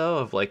still though,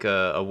 of like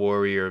a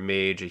warrior, a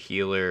mage, a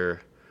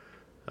healer,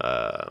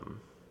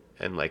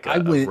 and like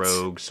a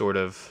rogue sort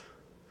of?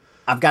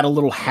 I've got a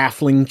little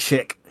halfling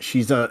chick.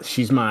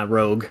 She's my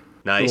rogue.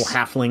 Nice. Little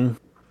halfling.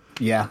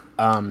 Yeah.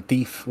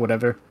 Thief,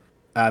 whatever.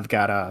 I've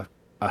got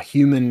a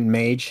human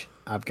mage.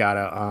 I've got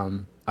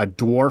a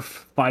dwarf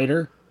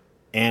fighter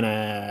and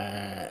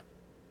a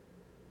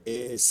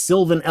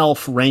Sylvan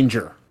elf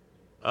ranger.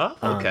 Oh,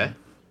 okay.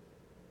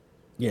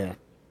 Yeah.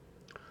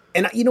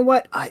 And you know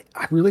what? I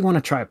really want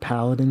to try a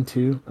paladin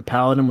too. A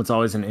paladin was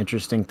always an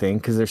interesting thing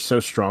because they're so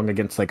strong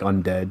against like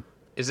undead.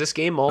 Is this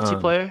game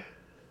multiplayer?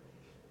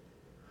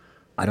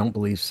 I don't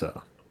believe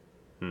so.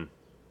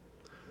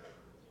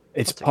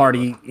 It's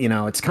party,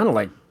 it's kind of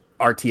like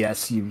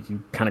RTS.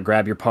 You kind of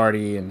grab your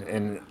party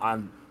and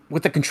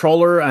with the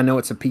controller. I know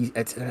I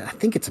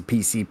think it's a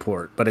PC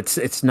port, but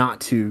it's not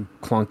too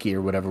clunky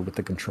or whatever with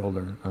the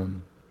controller.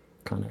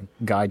 Kind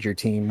of guide your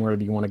team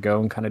wherever you want to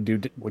go and kind of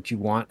do what you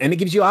want, and it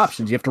gives you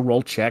options. You have to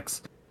roll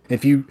checks.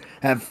 If you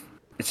have,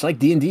 it's like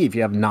D&D. If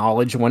you have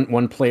knowledge,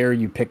 one player,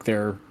 you pick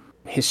their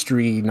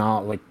history,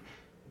 not like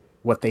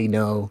what they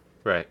know,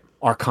 right?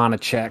 Arcana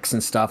checks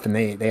and stuff, and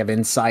they have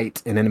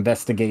insight and an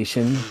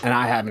investigation. And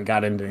I haven't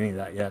got into any of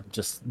that yet.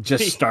 Just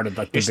started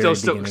like the You're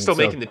still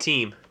making the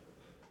team.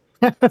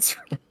 That's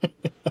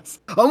right.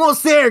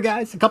 Almost there,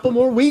 guys. A couple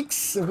more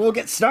weeks and we'll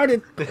get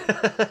started.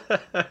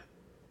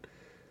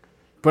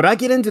 But I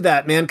get into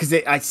that, man, because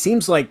it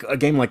seems like a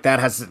game like that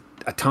has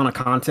a ton of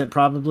content,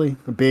 probably.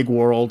 A big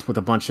world with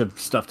a bunch of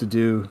stuff to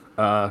do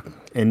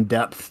in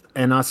depth.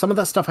 And some of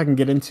that stuff I can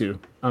get into.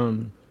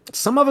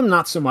 Some of them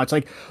not so much.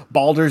 Like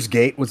Baldur's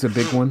Gate was a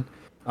big one.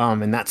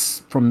 And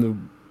that's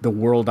from the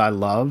world I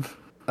love,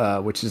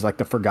 which is like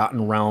the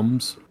Forgotten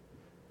Realms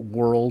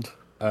world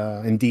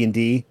in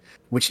D&D,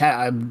 which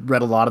I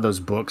read a lot of those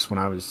books when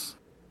I was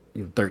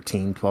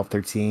 12,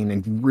 13,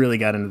 and really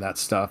got into that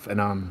stuff.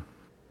 And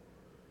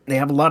they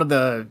have a lot of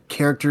the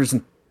characters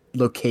and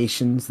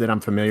locations that I'm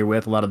familiar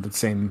with, a lot of the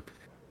same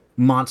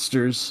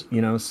monsters,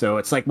 so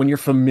it's like when you're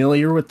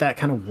familiar with that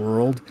kind of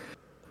world,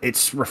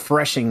 it's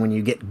refreshing when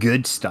you get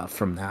good stuff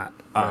from that.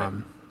 Right.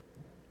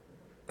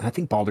 I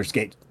think Baldur's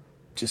Gate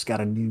just got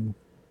a new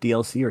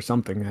DLC or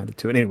something added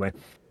to it. Anyway,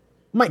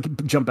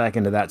 might jump back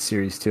into that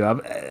series too.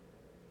 I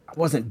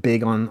wasn't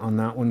big on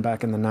that one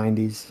back in the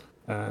 90s.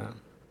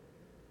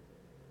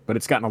 But but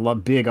it's gotten a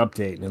big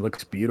update and it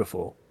looks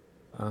beautiful.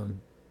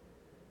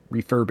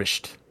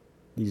 Refurbished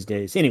these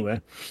days. Anyway,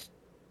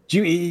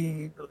 do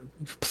you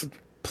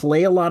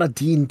play a lot of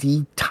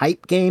D&D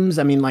type games?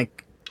 I mean,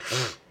 like,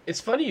 it's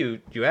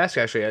funny you ask.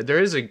 Actually,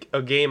 there is a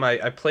game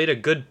I played a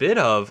good bit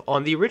of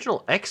on the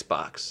original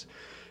Xbox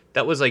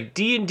that was like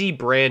D&D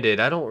branded.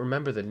 I don't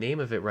remember the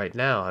name of it right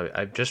now.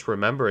 I'm just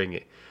remembering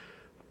it,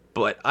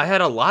 but I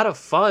had a lot of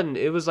fun.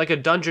 It was like a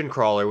dungeon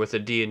crawler with a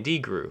D&D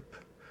group,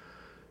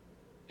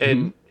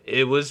 and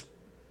it was,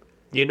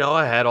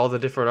 I had all the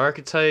different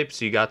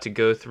archetypes. You got to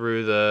go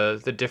through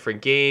the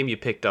different game. You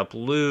picked up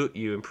loot.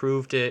 You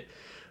improved it.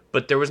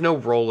 But there was no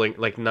rolling,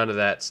 like none of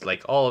that.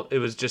 Like it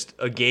was just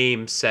a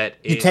game set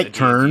in a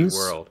D&D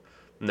world.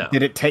 No.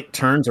 Did it take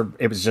turns, or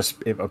it was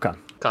just okay?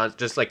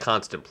 Just like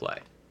constant play.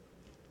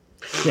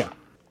 Yeah.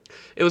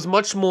 It was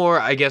much more,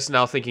 I guess,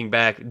 now thinking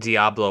back,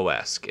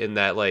 Diablo-esque in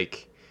that,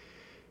 like,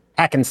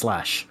 hack and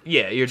slash.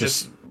 Yeah, you're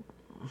just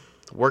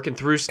working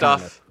through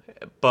stuff,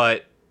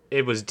 but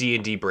it was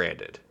D&D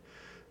branded.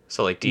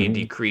 So like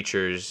D&D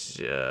creatures,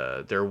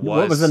 there was.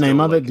 What was the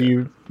name of it? Do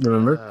you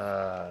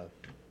remember?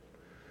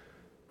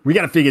 We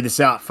got to figure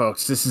this out,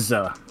 folks. This is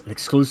an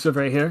exclusive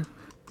right here.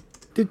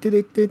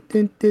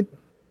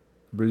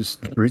 Bruce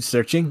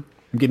searching.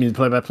 I'm giving you the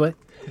play-by-play.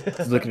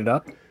 He's looking it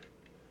up.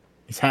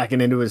 He's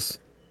hacking into his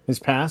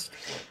past.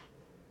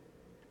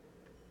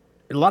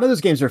 A lot of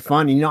those games are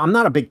fun. I'm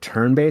not a big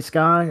turn-based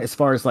guy as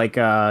far as like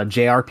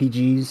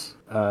JRPGs,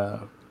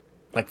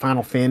 like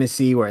Final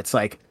Fantasy, where it's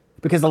like,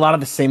 because a lot of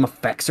the same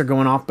effects are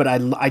going off. But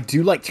I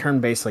do like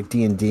turn-based like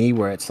D&D,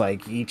 where it's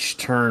like each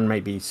turn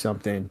might be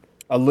something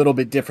a little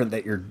bit different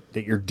that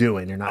you're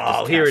doing. You're not.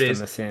 Oh, here it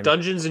is.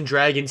 Dungeons and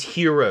Dragons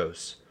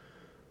Heroes.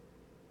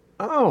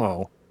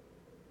 Oh.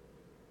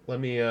 Let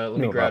me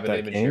grab an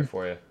image here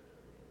for you.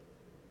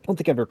 I don't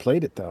think I ever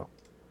played it though.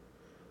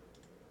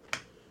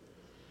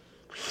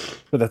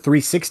 For the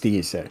 360,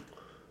 you say?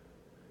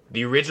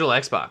 The original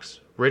Xbox.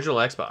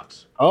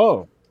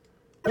 Oh.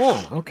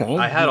 Yeah, okay.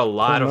 I had a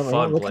lot of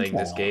fun playing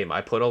this game.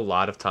 I put a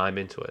lot of time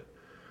into it.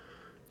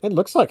 It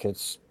looks like it'd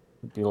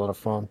be a lot of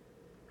fun.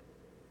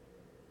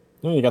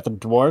 Yeah, you got the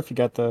dwarf, you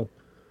got the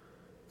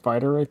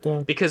fighter right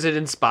there. Because it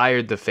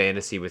inspired the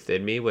fantasy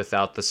within me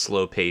without the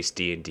slow-paced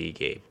D&D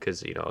game.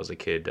 Because, I was a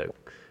kid. I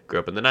grew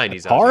up in the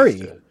 90s.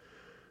 Atari.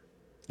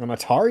 An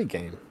Atari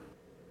game.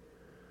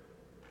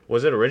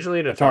 Was it originally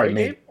an Atari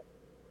game?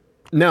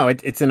 No,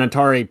 it's an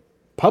Atari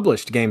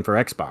published game for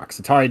Xbox.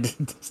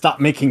 Atari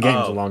stopped making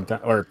games a long time,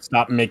 or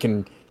stopped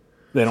making.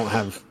 They don't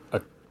have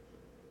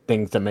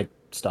things to make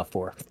stuff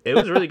for. It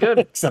was really good.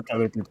 Except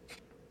other people.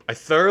 I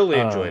thoroughly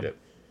enjoyed it.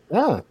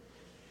 Yeah,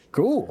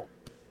 cool.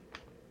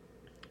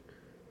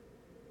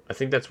 I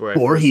think that's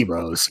where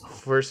heroes.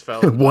 First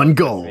fell one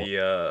goal.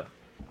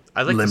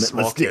 I like the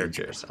small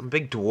characters. I'm a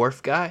big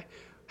dwarf guy.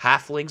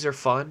 Halflings are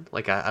fun.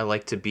 Like I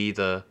like to be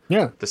the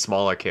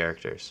smaller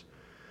characters.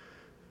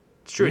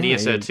 It's true in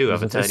ESO too. I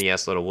have a tiny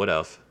ass little wood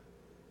elf.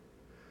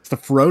 It's the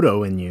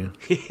Frodo in you.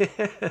 Maybe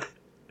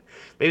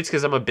it's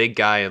because I'm a big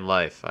guy in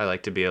life. I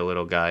like to be a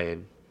little guy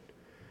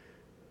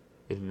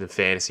in the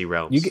fantasy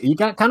realms. You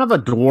got kind of a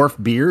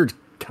dwarf beard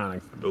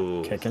kind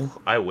of kicking.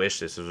 I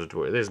wish this was a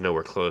dwarf. There's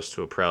nowhere close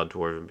to a proud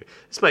dwarven beard.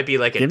 This might be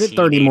like Give it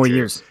 30 more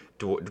years.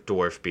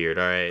 Dwarf beard.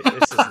 All right.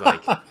 This is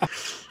like...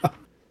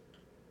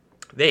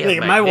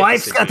 My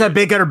wife's got that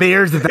bigger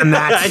beard than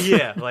that.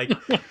 Yeah, like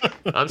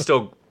I'm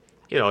still,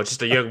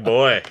 just a young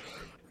boy.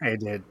 Hey,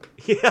 dude.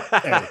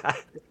 Yeah.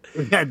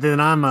 Yeah, then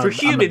for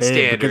human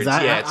standards,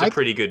 it's a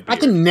pretty good beard.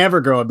 I can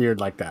never grow a beard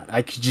like that.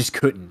 I just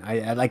couldn't.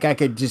 I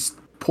could just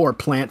pour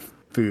plant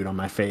food on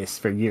my face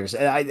for years.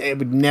 It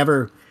would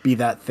never be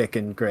that thick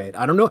and great.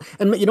 I don't know.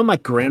 And my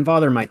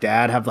grandfather and my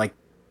dad have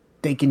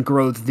they can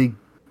grow the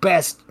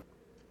best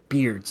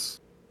beards.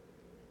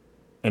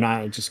 And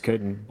I just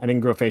couldn't. I didn't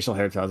grow facial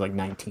hair until I was like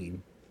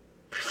 19.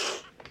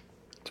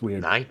 It's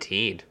weird.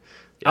 19?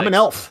 I'm an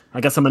elf.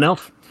 I guess I'm an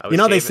elf.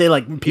 They say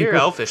like people, you're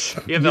elfish.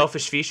 You have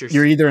elfish features.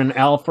 You're either an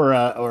elf or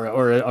a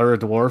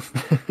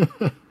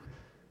dwarf.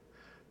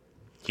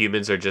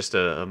 Humans are just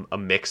a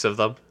mix of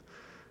them.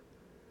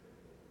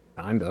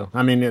 Kind of.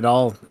 I mean,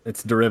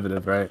 it's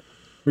derivative, right?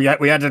 We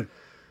had to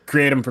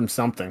create them from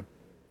something.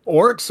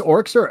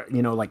 Orcs are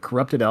like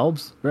corrupted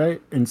elves,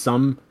 right? In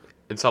some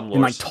lores.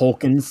 In like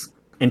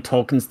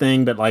Tolkien's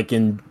thing, but like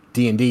in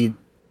D&D,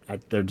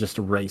 they're just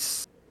a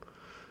race,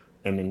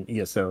 and in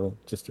ESO,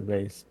 just a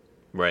race.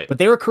 Right. But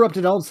they were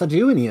corrupted elves to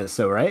do in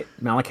ESO, right?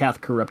 Malakath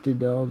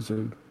corrupted elves,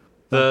 or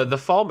the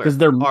Falmer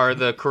are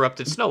the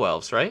corrupted snow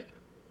elves, right?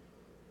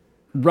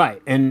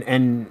 Right,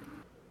 and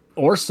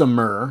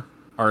Orsimer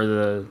are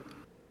the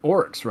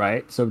orcs,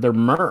 right? So they're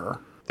Mer.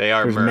 They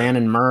are. There's Mer. Man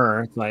and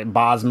Mer, like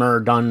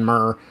Bosmer,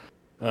 Dunmer,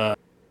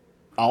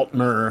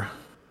 Altmer,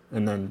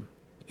 and then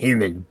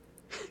human.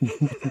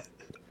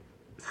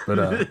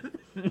 But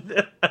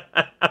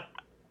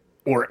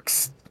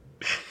orcs.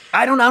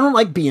 I don't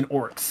like being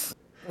orcs.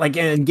 Like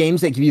in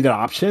games that give you the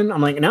option,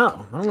 I'm like, no,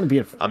 I don't want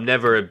to be I'm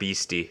never a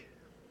beastie.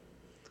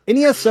 In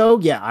ESO,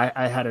 yeah,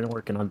 I had an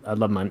orc, and I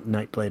love my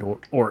Nightblade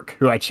orc,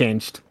 who I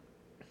changed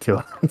to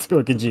a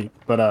Khajiit.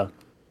 But I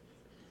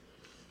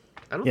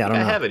don't yeah, think I I don't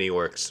know. have any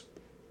orcs.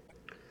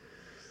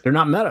 They're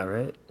not meta,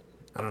 right?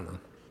 I don't know.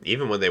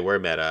 Even when they were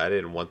meta, I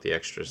didn't want the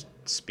extra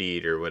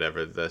speed or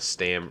whatever, the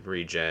stam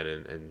regen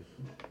and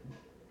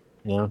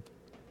Yeah,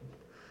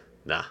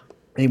 nah,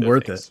 ain't no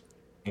worth it.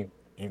 thanks.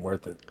 Ain't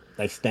worth it.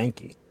 They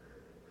stanky.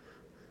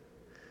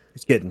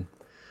 Just kidding.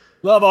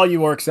 Love all you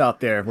orcs out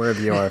there,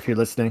 wherever you are. If you're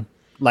listening,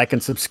 like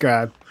and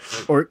subscribe.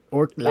 Orc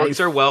life. Orcs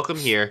are welcome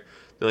here.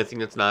 The only thing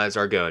that's not is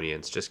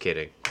Argonians. Just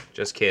kidding.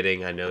 Just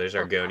kidding. I know there's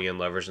Argonian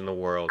lovers in the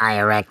world, I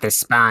erect the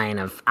spine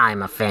of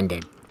I'm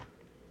offended.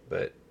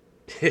 but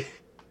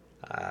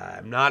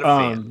I'm not a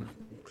fan.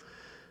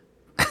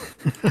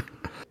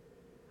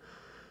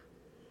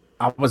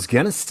 I was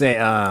gonna say,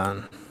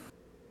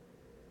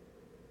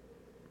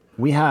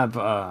 we have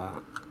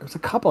there's a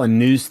couple of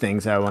news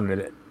things I wanted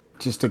to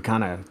just to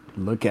kind of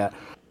look at.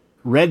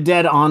 Red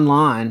Dead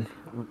Online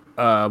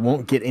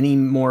won't get any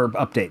more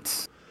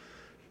updates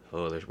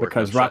Oh, there's work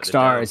because on shutting it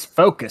Rockstar down. is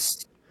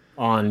focused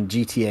on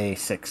GTA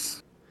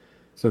 6.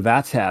 So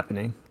that's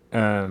happening.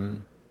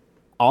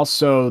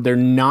 Also, they're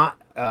not.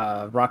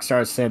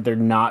 Rockstar said they're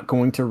not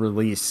going to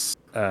release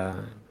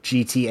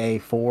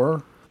GTA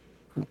 4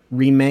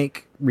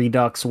 remake,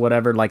 Redux,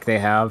 whatever, like they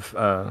have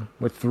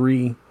with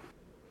 3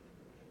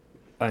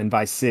 in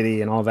Vice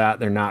City and all that.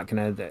 They're not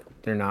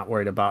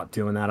worried about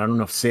doing that. I don't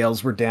know if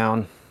sales were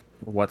down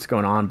or what's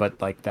going on, but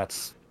like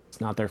it's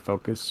not their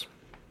focus.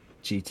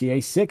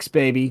 GTA 6,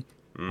 baby.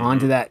 On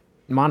to that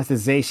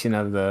monetization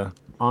of the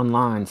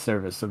online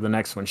service of the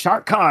next one.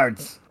 Shark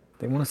cards.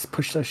 They want us to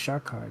push those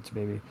shark cards,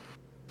 baby.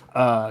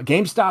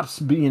 GameStop's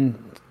being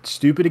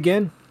stupid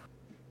again.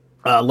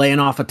 Laying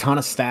off a ton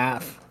of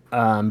staff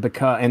and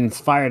it's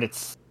fired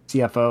its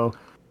CFO.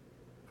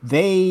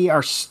 They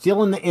are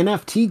still in the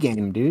NFT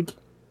game, dude.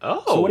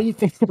 Oh, So what do you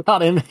think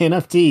about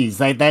NFTs?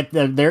 Like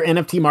their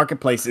NFT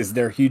marketplace is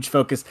their huge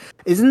focus.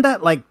 Isn't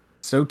that like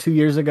so 2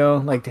 years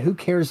ago? Like who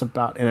cares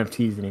about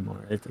NFTs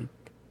anymore? It's like,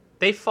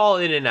 they fall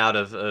in and out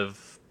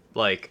of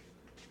like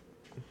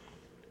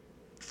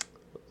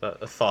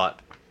a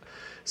thought.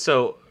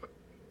 So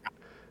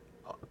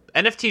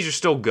NFTs are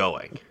still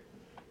going.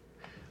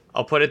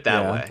 I'll put it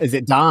that way. Is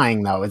it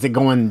dying though? Is it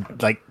going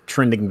like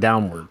trending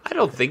downward? I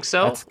don't think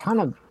so. That's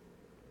kind of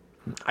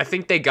I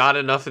think they got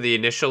enough of the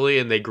initially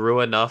and they grew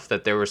enough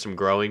that there were some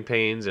growing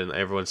pains and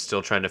everyone's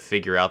still trying to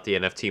figure out the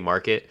NFT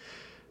market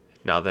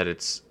now that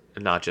it's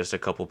not just a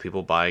couple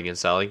people buying and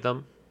selling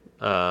them.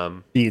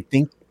 Do you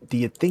think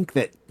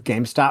that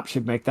GameStop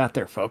should make that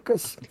their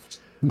focus?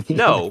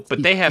 No,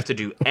 but they have to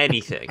do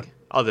anything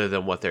other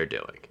than what they're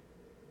doing.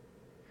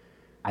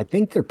 I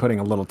think they're putting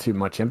a little too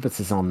much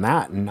emphasis on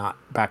that and not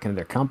back into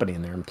their company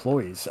and their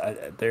employees.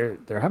 They're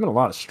having a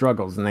lot of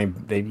struggles, and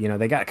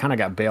they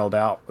got bailed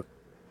out with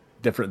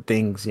different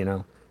things,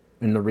 in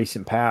the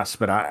recent past.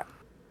 But I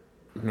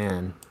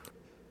don't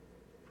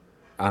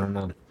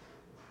know.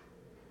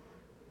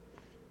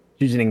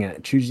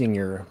 Choosing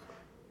your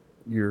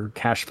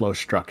cash flow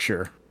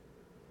structure.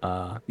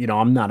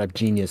 I'm not a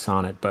genius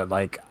on it, but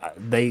like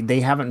they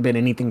haven't been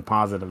anything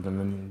positive in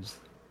the news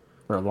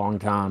for a long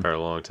time. For a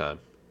long time.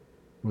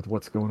 With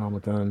what's going on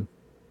with them.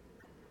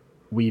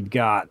 We've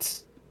got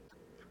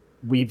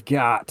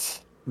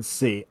let's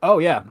see. Oh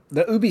yeah,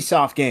 the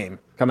Ubisoft game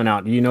coming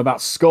out. Do you know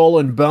about Skull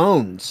and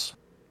Bones?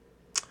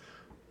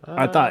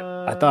 I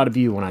thought of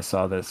you when I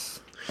saw this.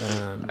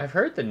 I've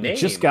heard the name. It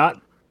just got.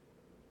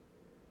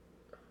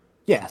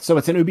 Yeah, so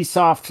it's an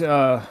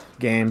Ubisoft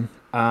game.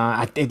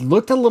 It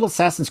looked a little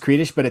Assassin's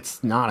Creed-ish, but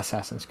it's not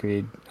Assassin's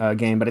Creed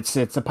game. But it's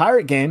a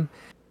pirate game,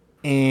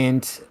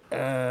 and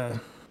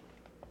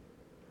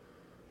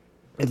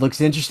it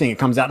looks interesting. It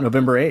comes out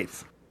November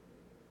 8th.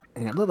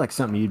 And it looked like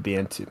something you'd be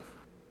into.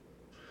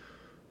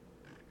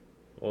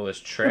 Well, this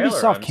trailer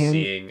Ubisoft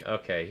seeing.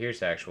 Okay,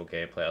 here's actual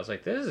gameplay. I was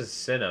like, this is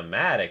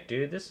cinematic,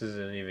 dude. This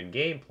isn't even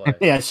gameplay.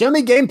 Yeah, show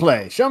me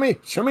gameplay. Show me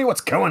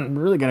what's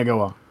really going to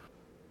go on.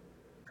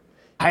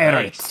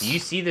 Nice. Do you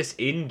see this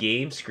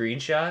in-game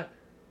screenshot?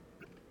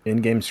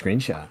 In-game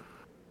screenshot.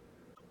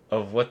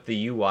 Of what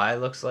the UI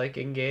looks like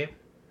in-game?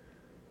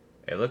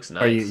 It looks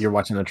nice. You're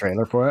watching the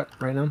trailer for it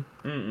right now?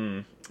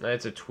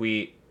 That's a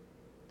tweet.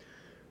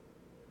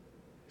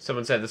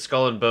 Someone said the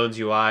Skull and Bones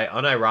UI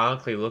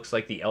unironically looks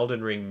like the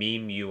Elden Ring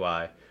meme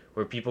UI,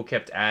 where people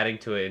kept adding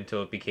to it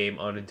until it became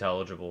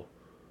unintelligible.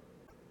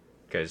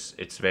 Because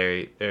it's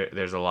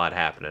there's a lot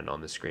happening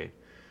on the screen.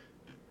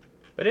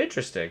 But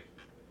interesting.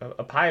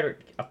 A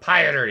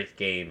pirate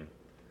game.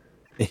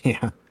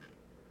 Yeah.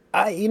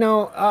 I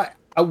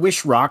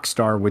wish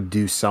Rockstar would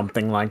do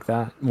something like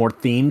that, more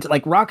themed.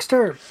 Like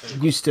Rockstar's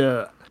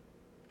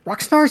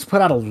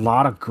put out a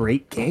lot of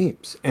great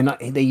games, and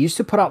they used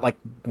to put out like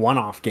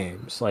one-off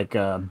games, like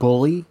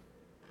Bully.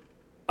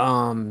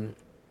 All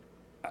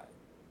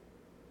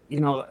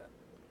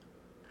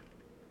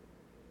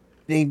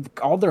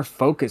their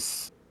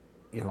focus,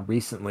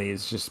 recently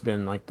has just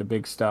been like the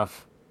big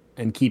stuff,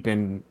 and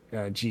keeping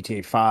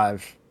GTA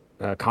 5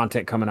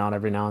 content coming out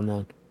every now and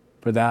then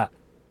for that.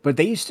 But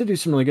they used to do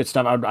some really good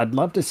stuff. I'd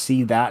love to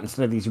see that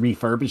instead of these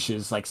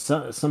refurbishes, like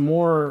some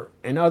more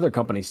in other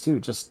companies too.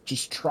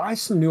 Just try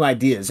some new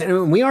ideas,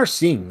 and we are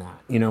seeing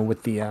that,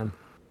 with the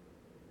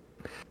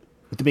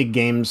big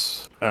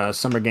games,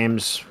 summer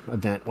games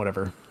event,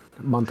 whatever,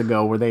 a month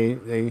ago, where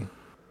they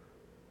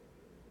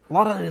a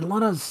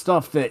lot of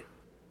stuff that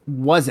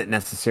wasn't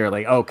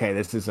necessarily okay.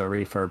 This is a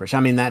refurbish.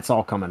 I mean, that's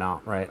all coming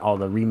out, right? All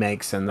the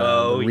remakes and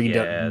the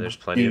there's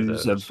plenty of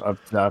those of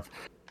stuff.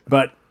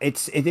 But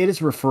it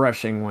is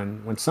refreshing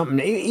when something,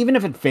 even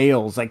if it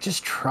fails, like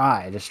just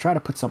try to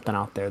put something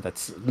out there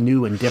that's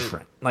new and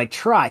different. Like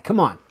come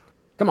on,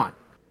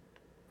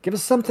 give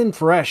us something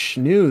fresh,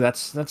 new.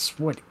 That's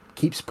what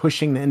keeps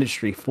pushing the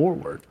industry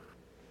forward.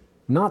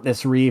 Not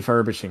this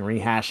refurbishing,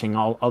 rehashing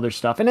all other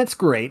stuff, and it's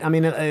great. I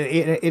mean,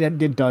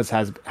 it does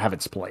have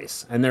its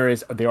place, and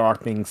there are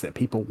things that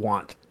people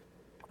want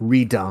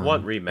redone,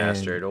 want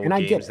remastered, old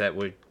games that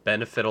would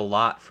benefit a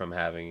lot from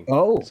having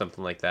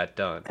something like that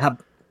done.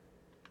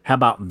 How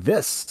about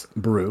this,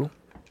 Brew?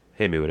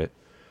 Hit me with it.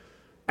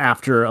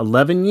 After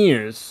 11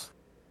 years,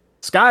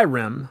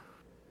 Skyrim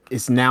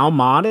is now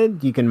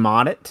modded. You can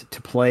mod it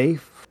to play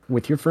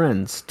with your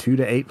friends, 2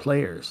 to 8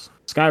 players.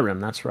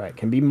 Skyrim, that's right,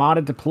 can be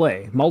modded to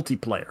play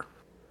multiplayer.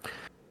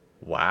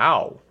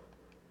 Wow.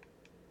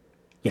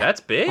 Yeah,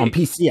 that's big. On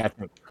PC, I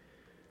think.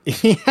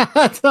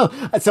 Yeah,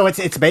 so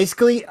it's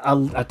basically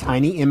a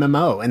tiny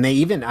MMO, and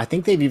I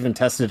think they've even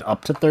tested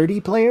up to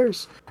 30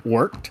 players.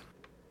 Worked.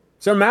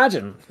 So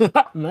imagine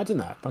that,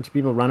 a bunch of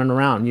people running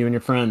around, you and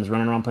your friends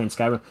running around playing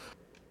Skyrim.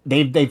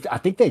 I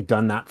think they've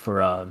done that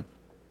for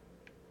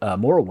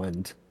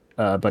Morrowind,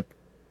 but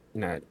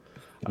I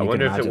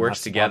wonder if it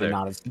works together.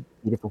 Not as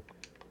beautiful.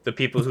 The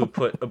people who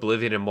put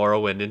Oblivion and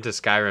Morrowind into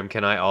Skyrim,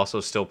 can I also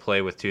still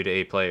play with 2 to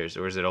 8 players,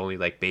 or is it only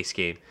like base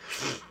game?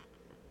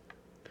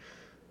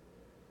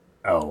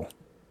 Oh,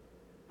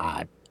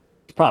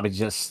 it's probably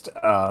just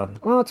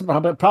it's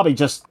probably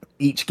just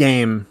each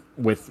game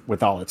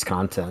with all its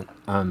content.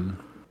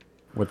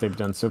 What they've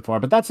done so far,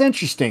 but that's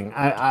interesting.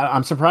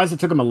 I'm surprised it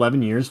took them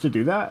 11 years to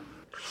do that,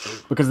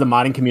 because the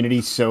modding community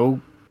is so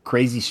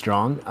crazy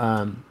strong.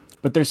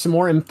 But there's some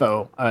more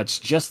info. This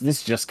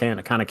just kind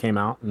of came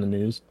out in the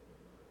news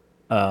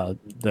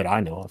that I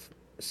know of.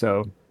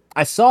 So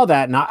I saw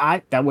that,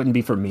 and that wouldn't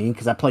be for me,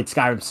 because I played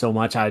Skyrim so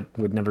much. I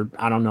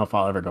don't know if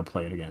I'll ever go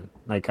play it again.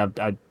 Like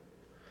that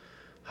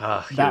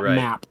right.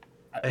 map,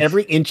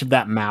 every inch of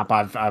that map,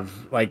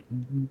 I've like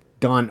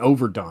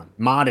overdone,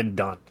 modded,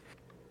 done.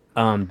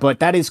 But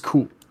that is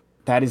cool.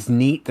 That is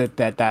neat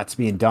that's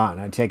being done.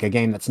 I take a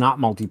game that's not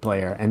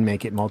multiplayer and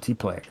make it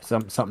multiplayer.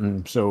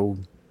 Something so,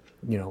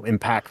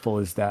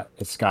 impactful as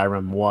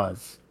Skyrim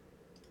was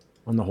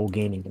on the whole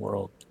gaming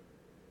world.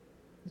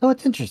 So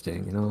it's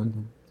interesting,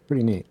 it's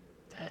pretty neat.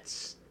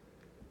 That's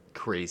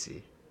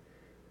crazy.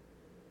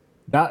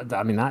 That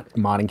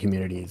modding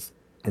community is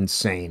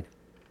insane.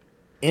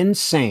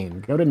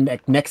 Insane. Go to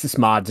Nexus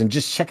Mods and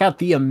just check out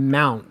the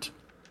amount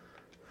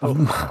of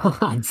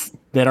mods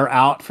that are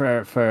out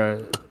for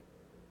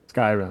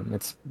Skyrim.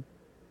 It's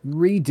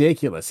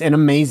ridiculous and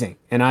amazing,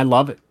 and I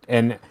love it.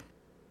 And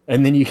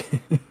then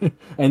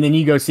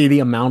you go see the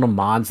amount of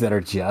mods that are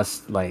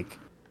just like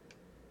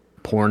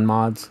porn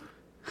mods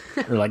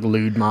or like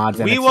lewd mods.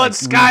 And we want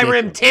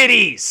Skyrim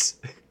titties.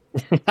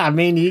 I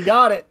mean, you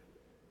got it.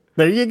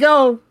 There you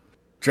go.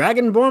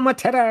 Dragonborn my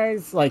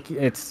titties. Like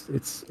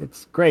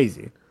it's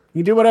crazy.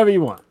 You do whatever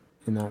you want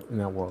in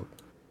that world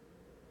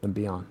and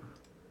beyond.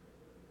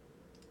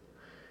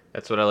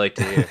 That's what I like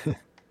to hear.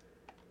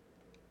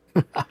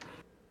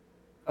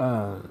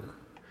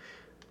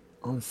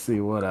 Let's see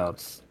what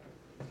else.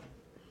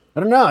 I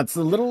don't know. It's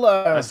a little.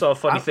 I saw a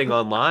funny thing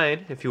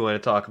online. If you want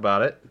to talk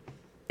about it,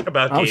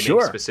 about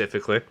gaming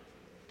specifically.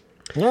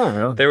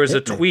 Yeah. There was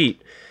a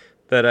tweet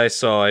that I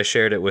saw. I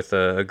shared it with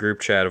a group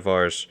chat of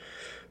ours,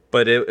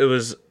 but it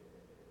was.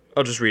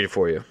 I'll just read it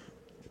for you.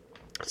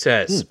 It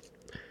says,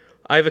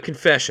 "I have a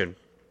confession.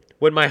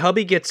 When my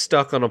hubby gets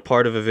stuck on a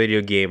part of a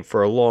video game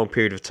for a long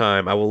period of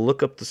time, I will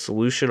look up the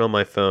solution on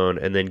my phone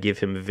and then give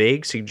him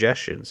vague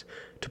suggestions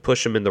to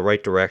push him in the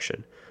right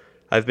direction.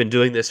 I've been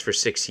doing this for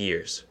 6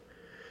 years."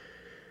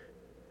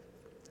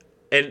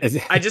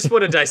 And I just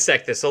want to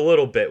dissect this a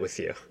little bit with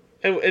you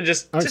and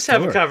just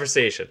have a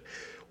conversation.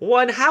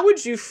 One, how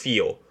would you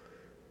feel?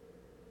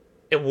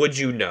 And would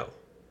you know?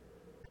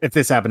 If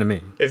this happened to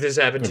me. If this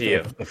happened to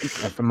you.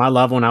 If my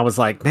loved one, I was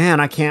like, man,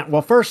 I can't.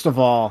 Well, first of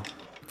all,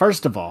 if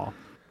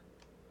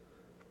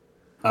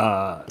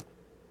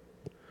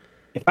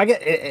I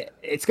get,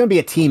 it's going to be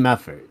a team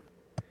effort,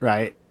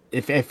 right?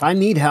 If I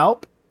need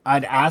help,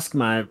 I'd ask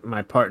my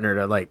partner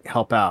to like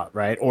help out,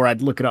 right? Or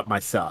I'd look it up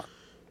myself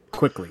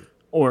quickly.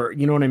 Or,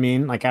 you know what I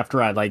mean? Like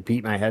after I like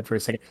beat my head for a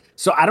second.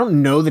 So I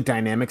don't know the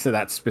dynamics of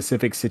that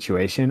specific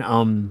situation.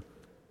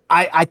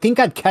 I think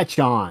I'd catch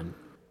on.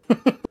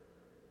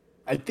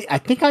 I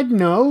think I'd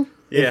know.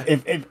 Yeah.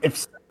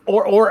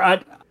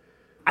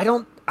 I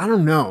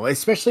don't know.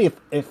 Especially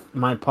if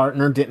my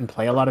partner didn't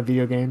play a lot of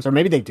video games, or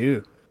maybe they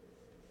do.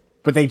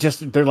 but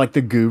they're like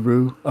the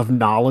guru of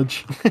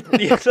knowledge.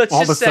 Yeah,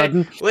 All of a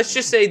sudden, let's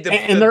just say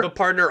the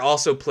partner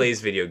also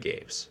plays video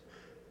games,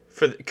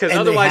 because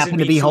otherwise it'd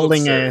be too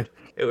absurd.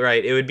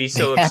 Right, it would be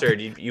so absurd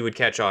you would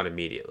catch on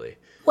immediately.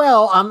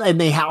 Well,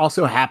 and they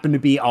also happen to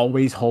be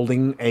always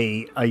holding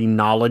a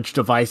knowledge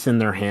device in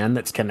their hand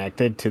that's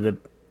connected to the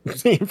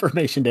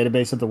information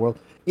database of the world.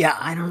 Yeah,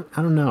 I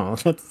don't know.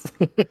 That's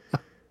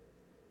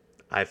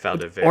I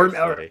found it very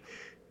funny.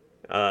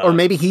 Or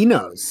maybe he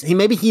knows.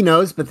 Maybe he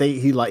knows, but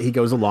he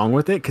goes along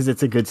with it because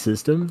it's a good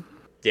system.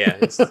 Yeah,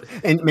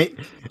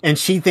 and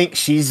she thinks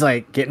she's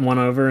like getting one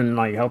over and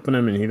like helping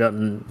him, and he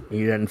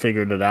doesn't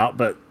figure it out.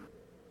 But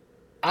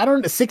I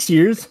don't know. 6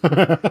 years.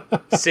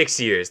 6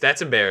 years.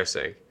 That's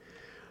embarrassing.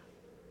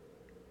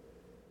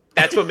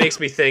 That's what makes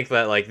me think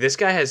that like this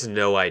guy has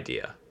no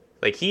idea.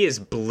 Like he is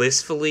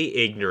blissfully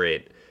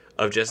ignorant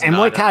of just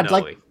not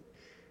knowing.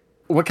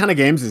 What kind of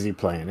games is he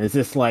playing? Is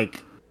this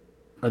like,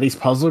 are these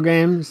puzzle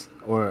games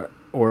or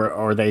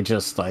are they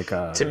just like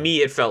To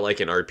me, it felt like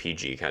an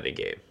RPG kind of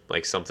game,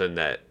 like something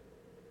that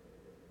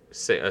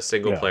a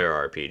single player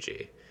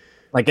RPG,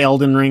 like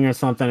Elden Ring or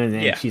something. And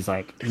then she's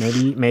like,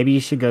 maybe you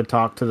should go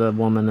talk to the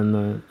woman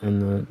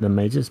in the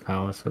mage's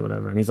palace or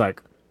whatever. And he's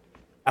like,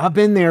 I've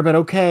been there, but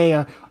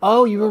okay.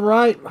 Oh, you were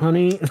right,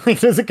 honey. Like,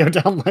 does it go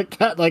down like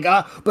that? Like,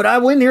 but I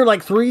went here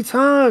like 3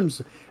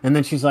 times. And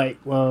then she's like,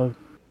 well,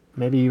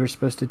 maybe you were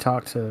supposed to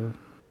talk to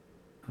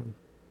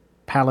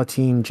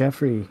Palatine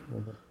Jeffrey.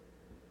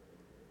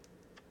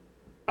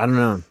 I don't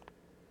know.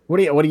 What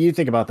do you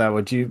think about that?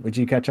 Would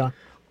you catch on?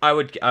 I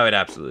would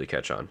absolutely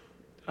catch on.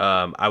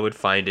 I would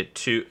find it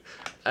too.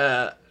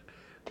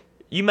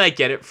 You might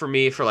get it for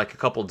me for like a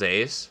couple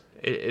days.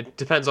 It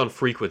depends on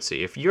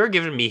frequency. If you're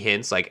giving me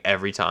hints like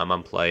every time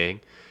I'm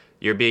playing,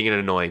 you're being an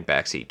annoying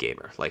backseat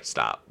gamer. Like,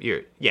 stop.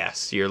 You're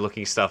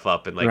looking stuff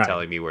up and like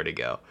telling me where to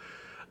go.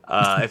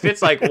 If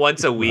it's like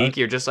once a week,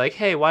 you're just like,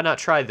 hey, why not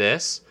try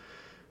this?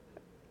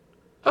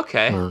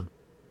 Okay.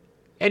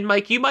 And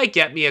Mike, you might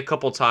get me a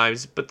couple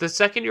times, but the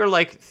second you're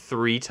like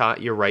 3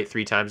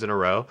 times in a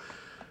row,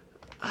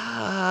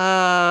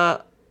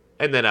 and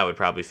then I would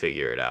probably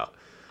figure it out.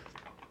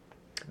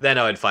 Then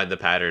I would find the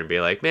pattern and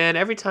be like, man,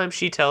 every time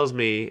she tells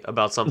me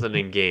about something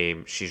in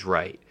game, she's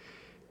right.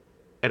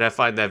 And I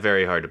find that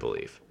very hard to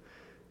believe.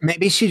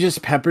 Maybe she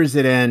just peppers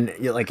it in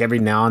like every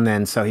now and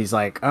then. So he's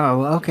like,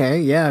 oh, okay,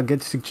 yeah,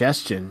 good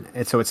suggestion.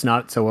 And so it's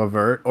not so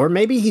overt. Or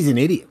maybe he's an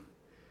idiot.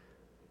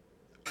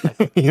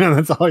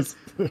 That's always...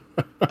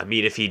 I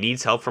mean, if he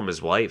needs help from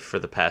his wife for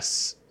the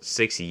past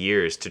 6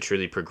 years to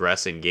truly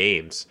progress in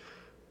games...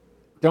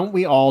 Don't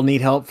we all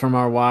need help from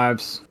our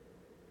wives?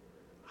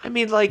 I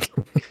mean, like...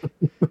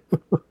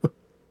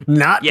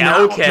 Not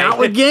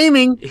with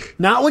gaming.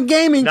 Not with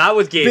gaming. Not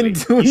with gaming. Been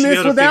doing you should this be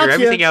able to without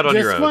figure everything out on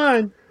your own.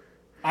 Fine.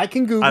 I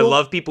can Google. I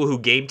love people who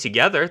game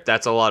together.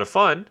 That's a lot of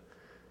fun.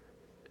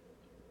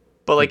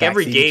 But like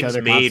every game's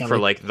made for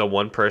like the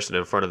one person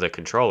in front of the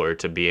controller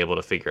to be able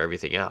to figure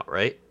everything out,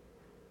 right?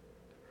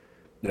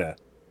 Yeah.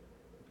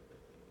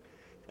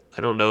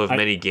 I don't know of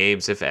many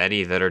games, if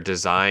any, that are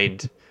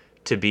designed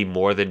to be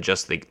more than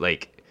just the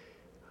like.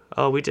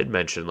 Oh, we did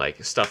mention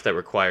like stuff that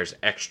requires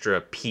extra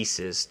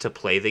pieces to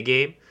play the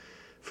game.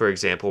 For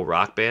example,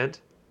 Rock Band.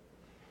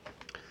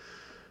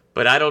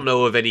 But I don't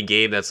know of any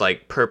game that's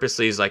like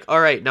purposely is like, all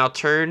right, now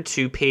turn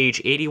to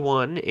page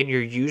 81 in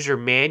your user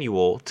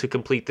manual to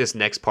complete this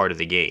next part of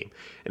the game.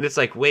 And it's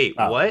like, wait,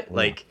 what? Yeah.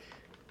 Like,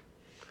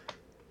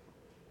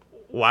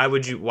 why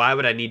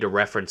would I need to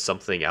reference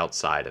something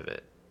outside of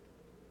it?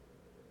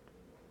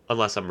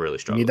 Unless I'm really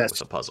struggling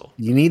with a puzzle.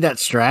 You need that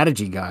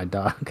strategy guide,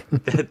 dog.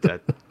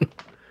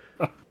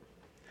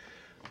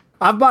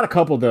 I've bought a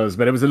couple of those,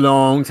 but it was a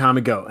long time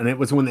ago. And it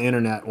was when the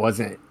internet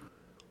wasn't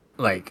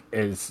like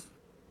as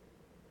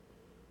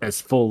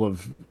full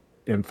of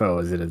info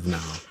as it is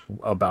now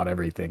about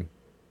everything.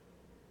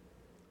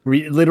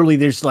 Literally,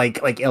 there's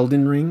like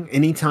Elden Ring.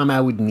 Anytime I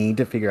would need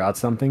to figure out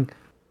something,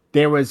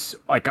 there was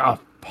like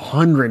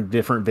 100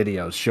 different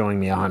videos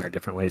showing me 100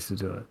 different ways to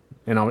do it,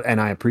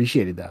 and I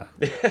appreciated that.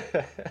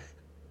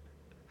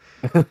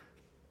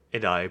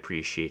 And I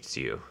appreciate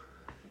you.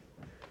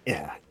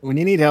 Yeah, when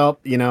you need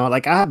help,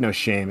 like I have no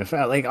shame. If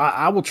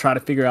I will try to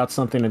figure out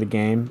something in the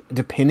game,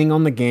 depending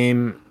on the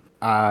game.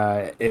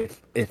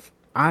 If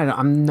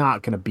I'm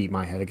not gonna beat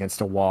my head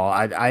against a wall.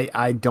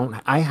 I don't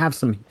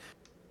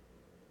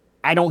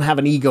have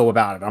an ego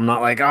about it. I'm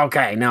not like,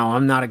 okay, no,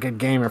 I'm not a good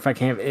gamer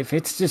if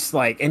it's just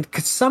like, and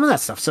cause some of that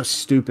stuff's so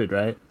stupid,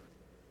 right?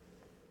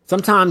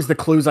 Sometimes the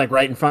clue's like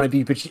right in front of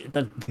you, but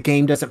the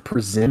game doesn't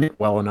present it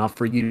well enough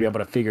for you to be able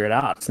to figure it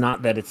out. It's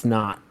not that it's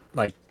not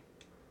like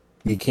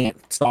you can't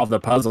solve the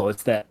puzzle.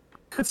 It's that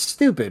that's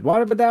stupid. Why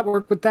would that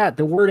work with that?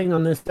 The wording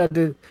on this,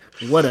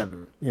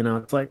 whatever.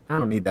 It's like, I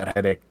don't need that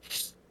headache.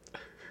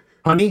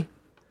 Honey,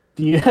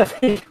 do you have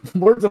any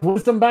words of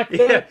wisdom back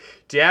there? Yeah.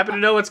 Do you happen to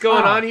know what's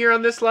going on here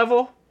on this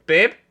level,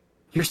 babe?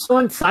 You're so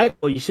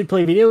insightful. You should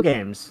play video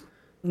games.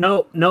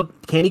 No,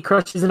 Candy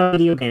Crush isn't a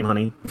video game,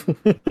 honey.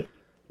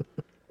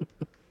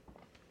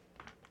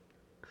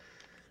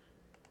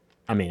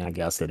 I mean, I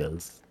guess it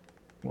is.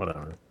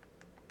 Whatever.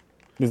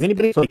 Does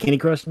anybody play Candy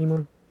Crush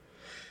anymore?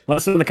 Let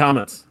us know in the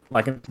comments.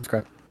 Like and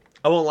subscribe.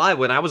 I won't lie.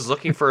 When I was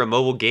looking for a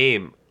mobile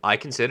game, I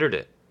considered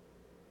it.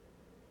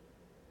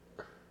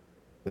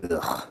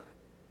 Ugh.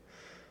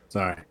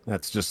 Sorry,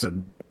 that's just a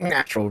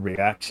natural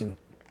reaction.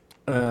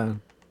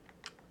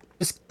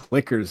 Just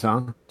clickers,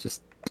 huh?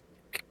 Just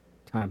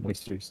time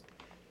wasters.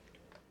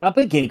 I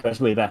played Candy Crush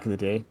way back in the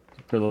day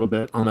for a little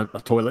bit on a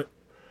toilet.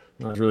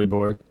 I was really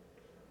bored.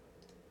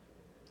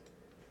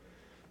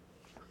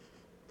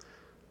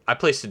 I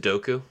play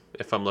Sudoku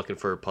if I'm looking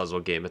for a puzzle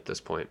game at this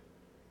point.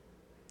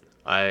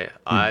 I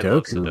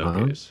love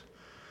Sudokus. Huh?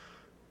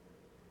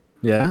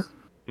 Yeah.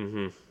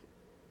 Mm-hmm.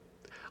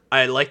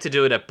 I like to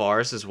do it at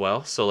bars as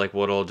well. So like,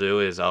 what I'll do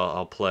is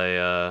I'll play.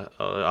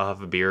 I'll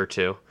have a beer or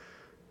two,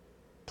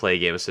 play a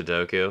game of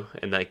Sudoku,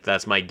 and like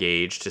that's my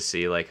gauge to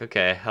see like,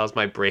 okay, how's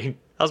my brain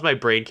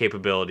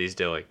capabilities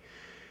doing?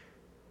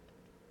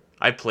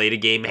 I played a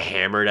game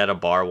hammered at a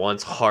bar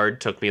once. Hard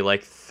took me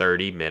like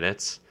 30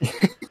 minutes.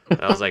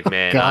 I was like,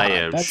 man, God, I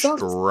am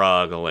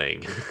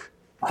struggling.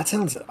 That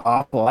sounds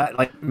awful.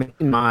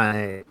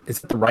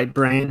 Is it the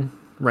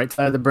right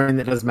side of the brain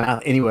that does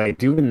math? Anyway,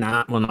 doing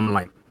that when I'm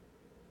like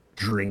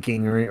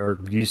drinking or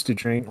used to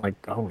drink, like,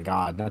 oh my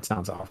God, that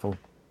sounds awful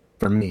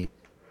for me.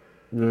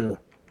 Ugh.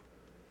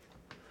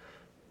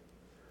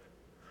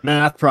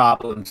 Math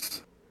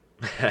problems.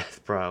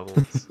 Math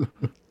problems.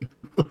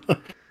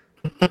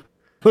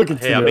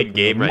 Hey, I'm in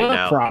game right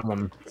now.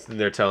 Problem.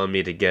 They're telling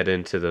me to get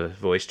into the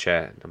voice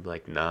chat. I'm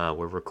like, nah,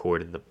 we're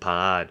recording the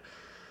pod.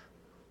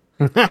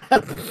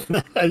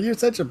 You're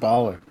such a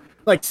baller.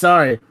 Like,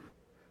 sorry.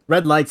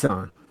 Red light's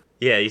on.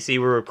 Yeah, you see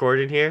we're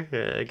recording here?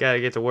 I gotta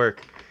get to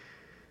work.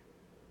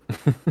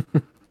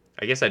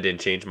 I guess I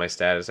didn't change my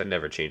status. I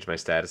never changed my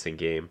status in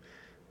game.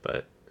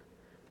 But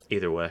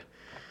either way.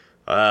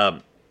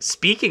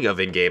 Speaking of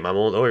in game, the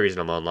only reason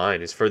I'm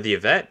online is for the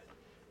event.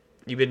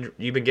 You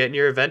been getting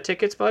your event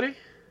tickets, buddy?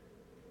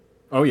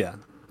 Oh yeah.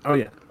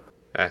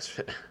 That's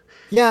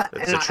yeah.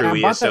 That's a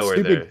true ESO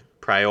where they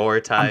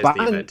prioritize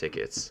the event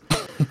tickets.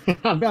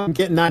 I'm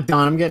getting that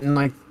done. I'm getting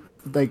like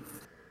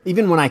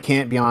even when I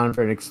can't be on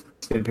for an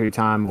extended period of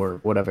time or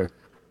whatever,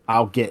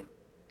 I'll get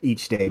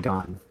each day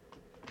done.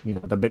 You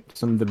know,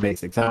 some of the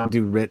basics. I don't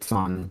do writs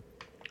on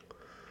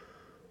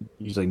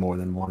usually more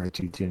than one or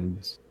two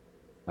tunes.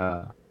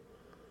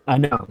 I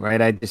know,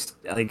 right? I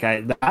just that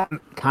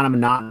kind of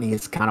monotony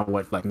is kind of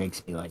what like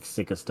makes me like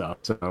sick of stuff.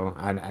 So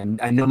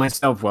I know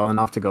myself well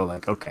enough to go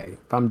like, okay,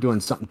 if I'm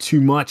doing something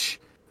too much,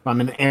 if I'm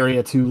in an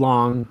area too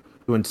long,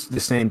 doing the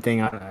same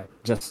thing,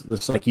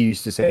 just like you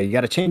used to say, you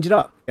got to change it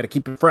up. You got to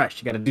keep it fresh.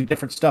 You got to do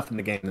different stuff in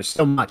the game. There's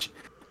so much,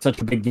 such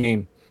a big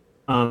game.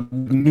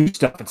 New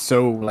stuff. It's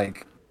so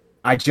like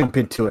I jump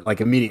into it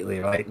like immediately,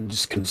 right, and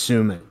just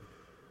consume it.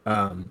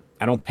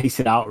 I don't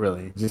pace it out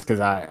really, just because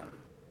I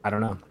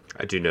don't know.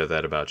 I do know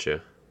that about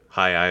you.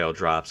 High IL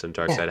drops and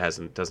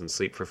Darkside doesn't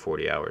sleep for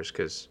 40 hours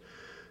because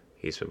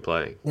he's been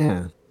playing.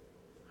 Yeah,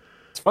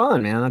 it's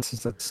fun, man.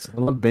 That's I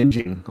love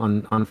binging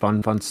on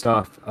fun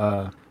stuff.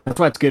 That's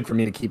why it's good for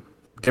me to keep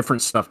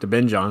different stuff to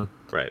binge on.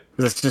 Right.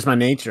 Because it's just my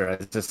nature.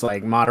 It's just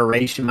like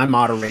moderation. My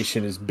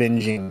moderation is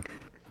binging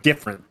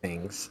different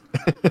things.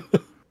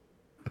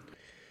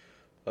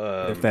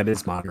 If that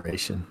is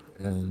moderation.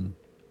 And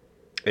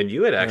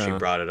you had actually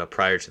brought it up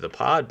prior to the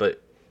pod,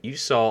 but you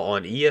saw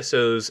on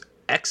ESO's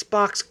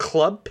Xbox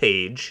Club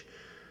page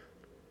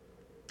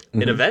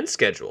an event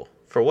schedule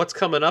for what's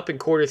coming up in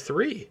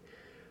Q3,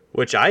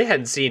 which I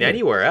hadn't seen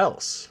anywhere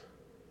else.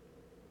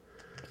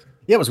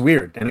 Yeah, it was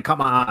weird, and it caught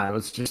my eye. It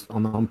was just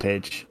on the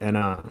homepage, and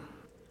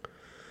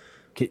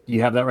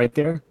you have that right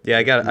there? Yeah,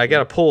 I got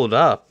to pull it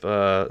up.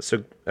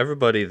 So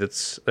everybody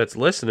that's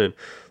listening,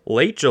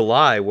 late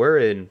July, we're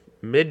in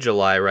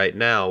mid-July right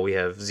now. We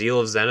have Zeal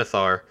of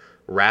Zenithar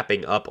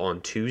wrapping up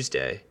on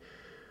Tuesday.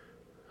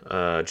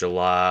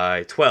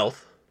 July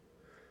 12th.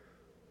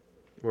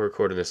 We're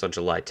recording this on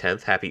July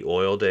 10th. Happy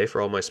Oil Day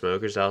for all my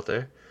smokers out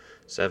there.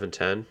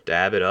 7/10.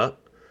 Dab it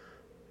up.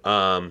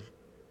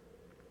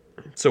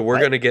 So we're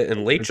going to get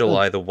in late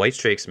July the White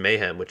Strakes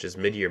Mayhem, which is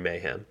Mid-Year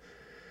Mayhem.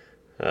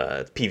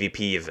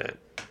 PvP event,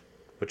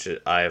 which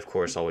I, of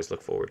course, always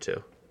look forward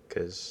to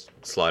because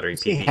slaughtering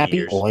PvPers.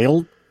 Happy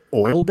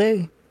Oil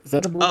Day? Is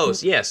that a bullshit? Oh,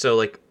 yeah. So,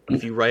 like,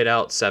 if you write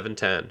out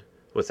 7/10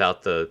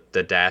 without the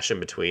dash in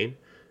between,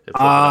 and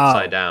flip it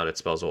upside down, it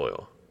spells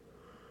oil.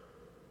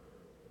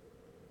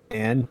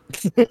 And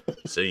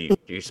so you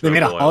they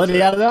made a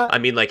holiday out of that? I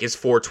mean, like, is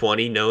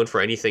 420 known for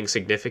anything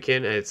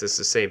significant? And it's just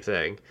the same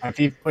thing.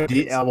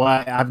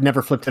 I've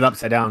never flipped it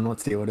upside down.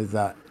 Let's see, what is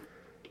that?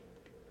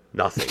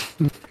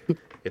 Nothing.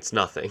 It's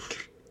nothing.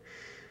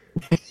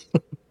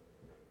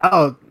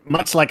 Oh,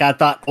 much like I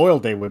thought Oil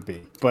Day would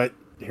be, but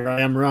here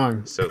I am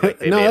wrong. So like,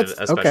 they made a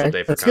special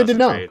day for that's good to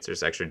know.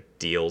 There's extra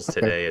deals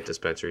today at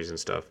dispensaries and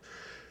stuff.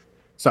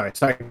 Sorry.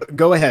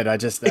 Go ahead. I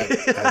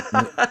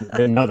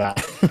didn't know that.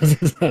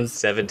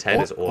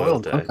 7/10 is Oil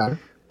Day. Okay.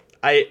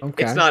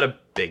 It's not a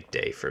big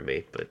day for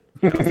me, but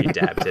if you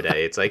dab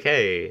today, it's like,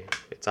 hey,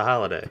 it's a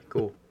holiday.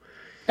 Cool.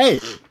 Hey,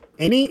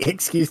 any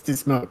excuse to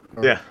smoke.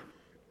 Yeah.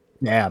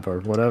 nab or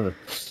whatever.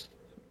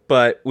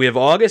 But we have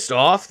August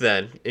off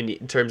then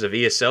in terms of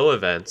ESO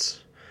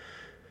events.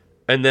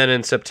 And then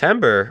in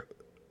September,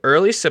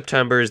 early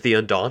September is the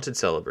Undaunted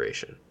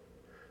celebration,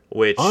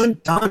 which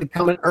Undaunted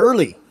coming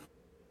earlier.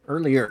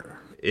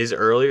 Is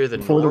earlier than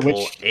Before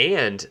normal.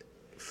 And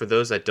for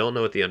those that don't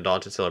know what the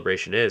Undaunted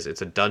celebration is,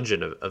 it's a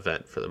dungeon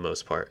event for the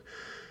most part.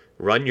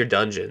 Run your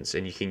dungeons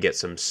and you can get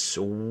some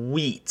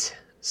sweet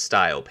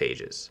style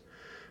pages.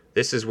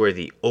 This is where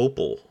the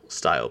Opal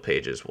style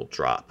pages will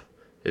drop,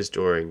 is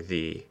during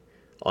the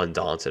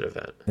Undaunted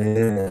event.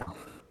 Yeah.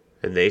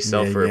 And they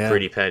sell for a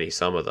pretty penny,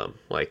 some of them.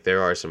 Like,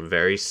 there are some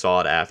very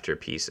sought after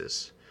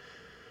pieces.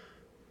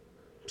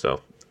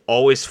 So,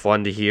 always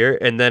fun to hear.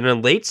 And then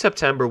in late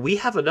September, we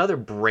have another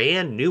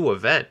brand new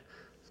event.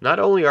 Not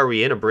only are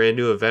we in a brand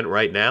new event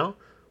right now,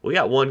 we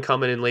got one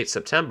coming in late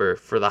September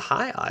for the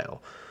High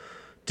Isle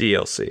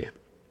DLC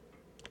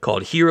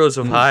called Heroes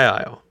of High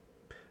Isle.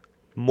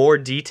 More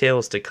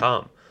details to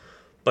come.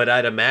 But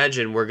I'd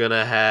imagine we're going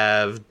to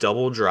have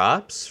double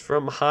drops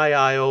from High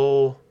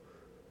Isle,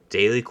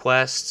 daily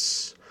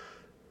quests,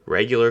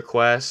 regular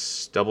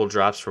quests, double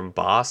drops from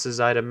bosses,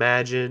 I'd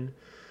imagine.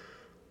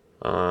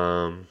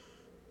 Maybe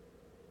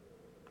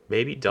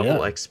double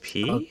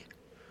XP?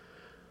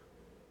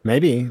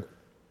 Maybe.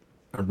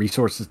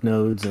 Resources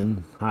nodes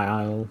in High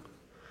Isle.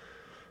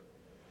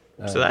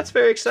 So that's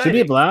very exciting. Should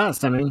be a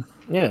blast. I mean,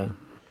 yeah.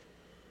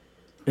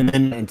 And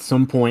then at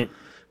some point,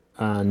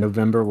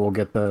 November, we'll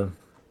get the...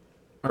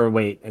 Or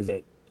wait, is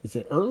it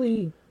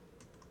early?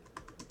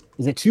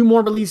 Is it 2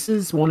 more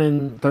releases? One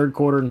in third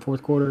quarter and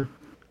fourth quarter?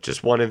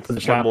 Just one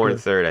more in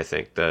third, I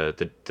think.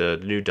 The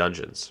new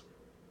dungeons.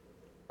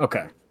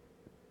 Okay.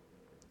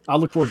 I'll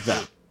look forward to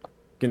that.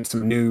 Getting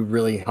some new,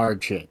 really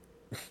hard shit.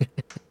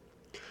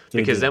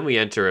 Because then we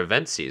enter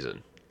event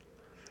season.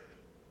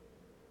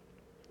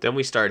 Then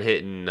we start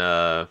hitting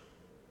the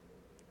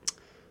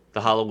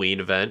Halloween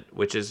event,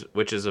 which is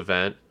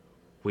event.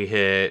 We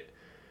hit,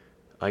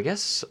 I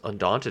guess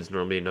Undaunted's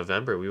normally in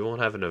November. We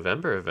won't have a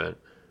November event.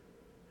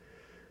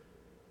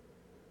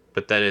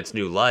 But then it's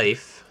New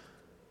Life.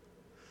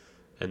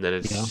 And then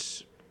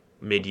it's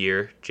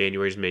mid-year.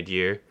 January's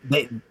mid-year.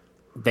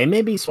 They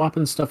may be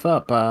swapping stuff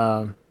up,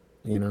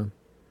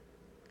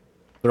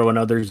 throw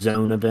another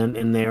zone event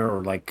in there,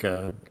 or like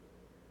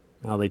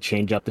how they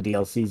change up the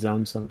DLC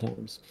zone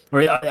sometimes.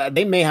 Or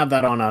they may have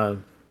that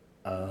on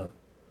a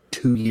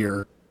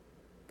 2-year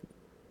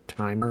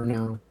timer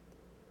now.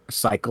 A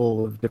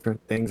cycle of different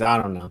things.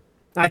 I don't know.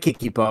 I can't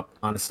keep up,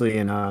 honestly,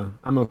 and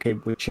I'm okay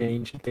with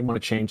change. If they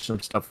want to change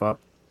some stuff up.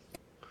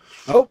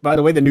 Oh, by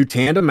the way, the new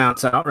tandem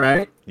mount's out,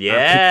 right?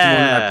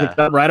 Yeah. I picked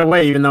up right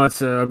away, even though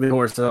it's an ugly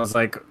horse. So I was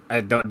like,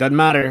 it doesn't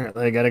matter.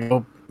 I gotta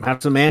go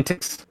have some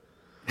antics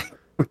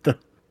with the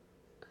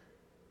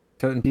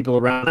toting people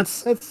around.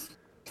 It's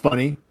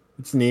funny.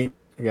 It's neat,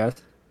 I guess.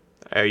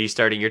 Are you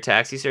starting your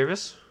taxi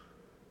service?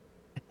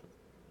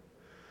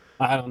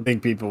 I don't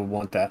think people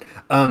want that.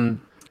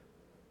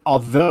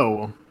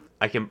 Although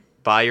I can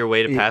buy your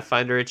way to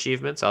Pathfinder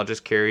achievements. I'll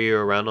just carry you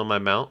around on my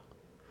mount.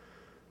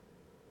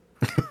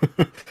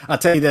 I'll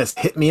tell you this,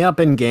 hit me up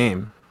in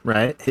game,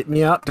 right? Hit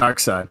me up dark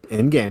side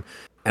in game,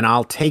 and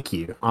I'll take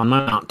you on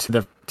my mount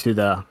to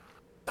the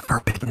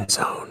forbidden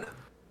zone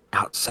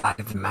outside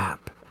of the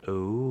map.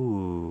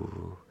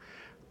 Ooh.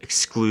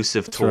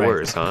 Exclusive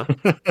tours, right.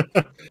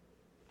 Huh?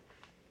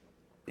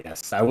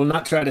 Yes, I will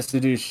not try to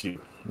seduce you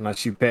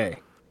unless you pay.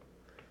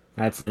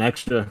 That's an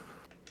extra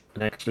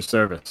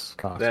service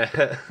cost.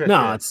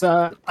 No, it's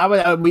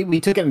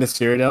we took it into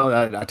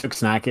Cyrodiil. I took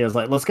Snacky. I was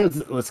like, let's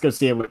go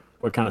see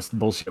what kind of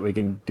bullshit we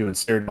can do in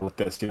Cyrodiil with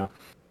this. You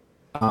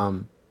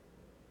can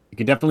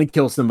definitely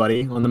kill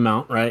somebody on the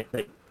mount, right?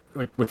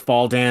 With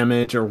fall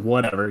damage or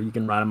whatever. You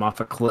can ride them off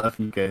a cliff.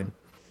 You could.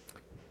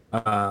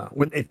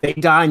 If they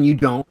die and you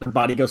don't, their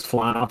body goes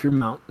flying off your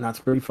mount, and that's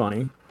pretty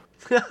funny.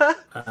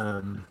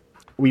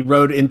 We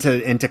rode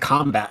into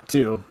combat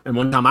too, and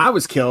one time I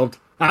was killed.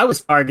 I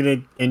was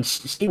targeted, and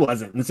she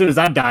wasn't. And as soon as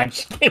I died,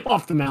 she came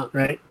off the mount,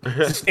 right?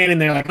 Just standing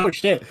there like, oh,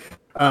 shit.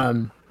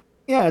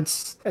 Yeah,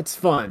 it's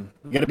fun.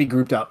 You got to be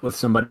grouped up with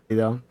somebody,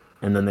 though.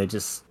 And then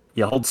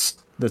you hold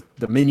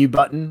the menu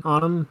button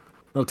on them,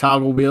 little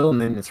toggle wheel,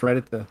 and then it's right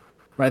at the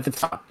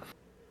top.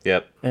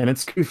 Yep. And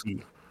it's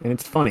goofy, and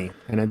it's funny,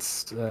 and it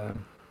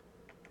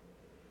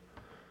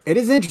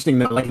is interesting,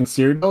 though. Like in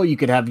Cyrodiil, you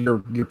could have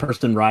your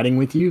person riding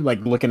with you, like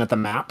looking at the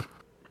map,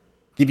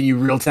 giving you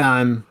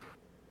real-time...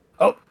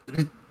 Oh,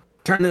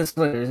 turn this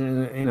way,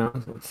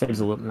 it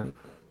saves a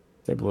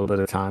little bit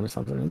of time or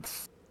something.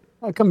 It's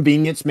a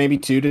convenience maybe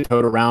too to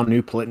tote around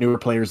newer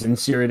players in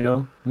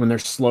Cyrodiil when they're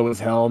slow as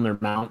hell in their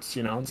mounts.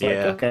 It's like,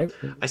 okay.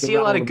 I see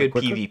a lot of good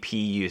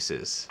PvP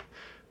uses,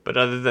 but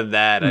other than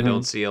that, I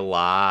don't see a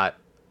lot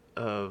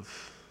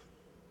of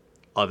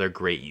other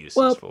great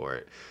uses for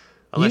it.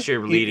 Unless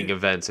you're leading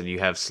events and you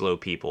have slow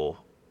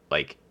people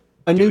like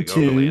a new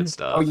doing overlay tune and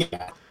stuff. Oh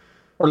yeah.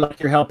 Or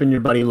like you're helping your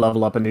buddy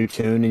level up a new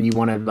tune and you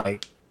want to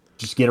like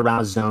just get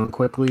around a zone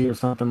quickly or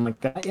something like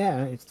that.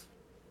 Yeah, it's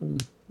a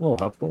little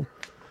helpful.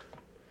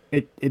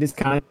 It is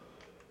kind of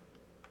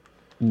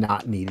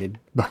not needed,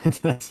 but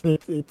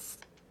it's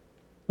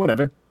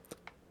whatever.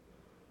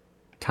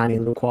 Tiny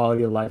little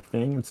quality of life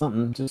thing and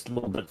something just a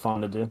little bit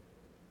fun to do.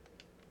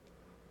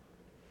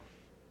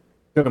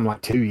 Took them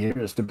like 2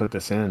 years to put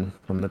this in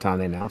from the time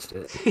they announced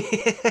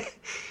it.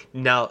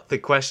 Now, the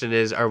question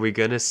is, are we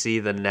going to see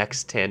the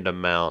next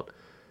tandem mount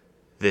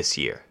this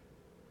year?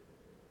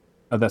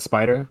 Of the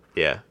spider?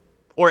 Yeah.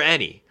 Or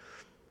any.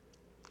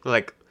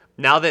 Like,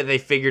 now that they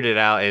figured it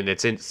out and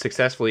it's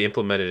successfully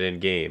implemented in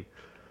game.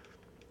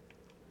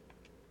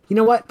 You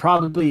know what?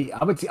 Probably,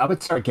 I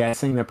would start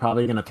guessing they're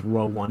probably going to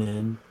throw one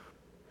in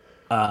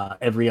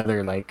every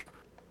other, like,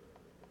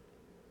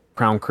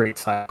 crown crate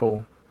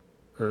cycle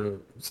or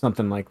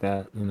something like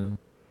that, you know.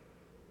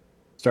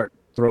 Start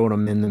throwing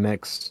them in the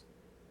mix.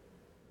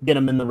 Get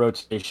them in the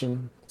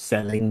rotation,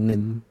 selling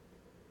them.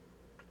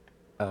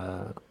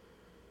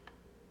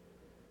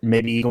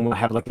 Maybe you will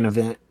have like an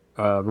event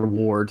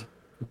reward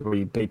where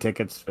you pay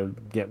tickets to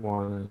get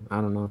one.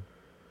 I don't know,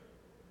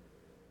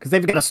 because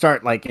they've got to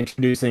start like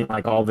introducing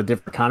like all the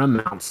different kind of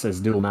mounts as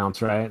dual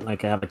mounts, right?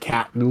 Like I have a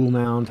cat dual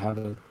mount,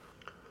 have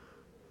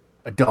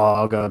a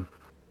dog, a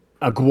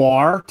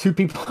guar, 2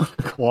 people on a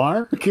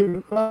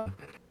guar,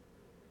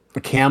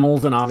 the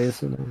camels, and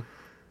obviously.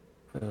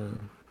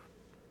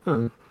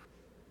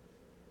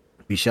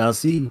 We shall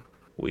see.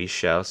 We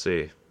shall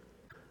see.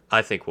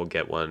 I think we'll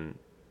get one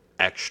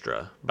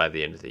extra by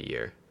the end of the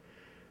year.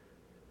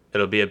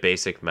 It'll be a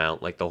basic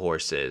mount like the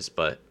horse is,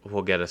 but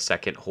we'll get a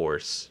second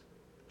horse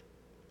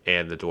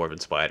and the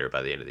dwarven spider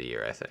by the end of the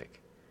year, I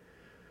think.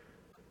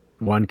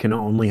 One can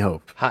only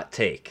hope. Hot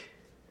take.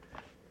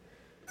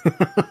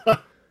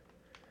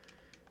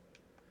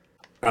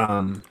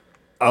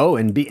 Oh,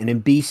 and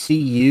in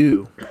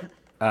BCU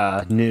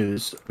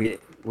news,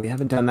 we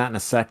haven't done that in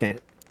a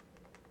second.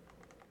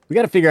 We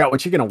got to figure out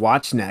what you're going to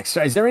watch next.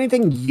 Is there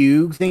anything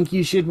you think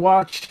you should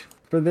watch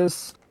for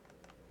this?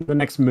 The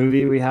next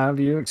movie we have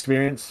you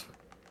experience?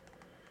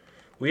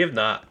 We have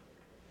not.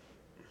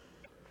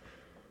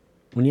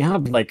 When you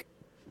have, like,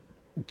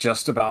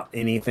 just about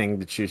anything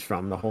to choose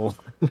from, the whole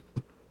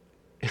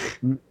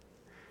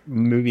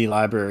movie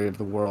library of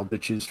the world to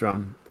choose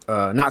from.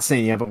 Not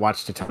saying you haven't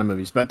watched a ton of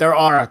movies, but there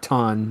are a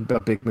ton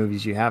of big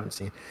movies you haven't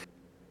seen.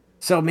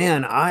 So,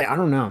 man, I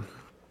don't know.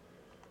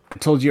 I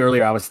told you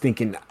earlier I was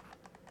thinking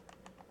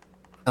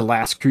The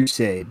Last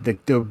Crusade,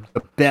 the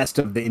best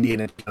of the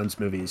Indiana Jones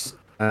movies,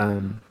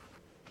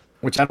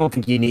 which I don't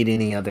think you need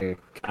any other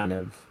kind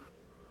of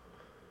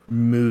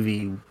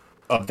movie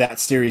of that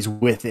series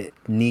with it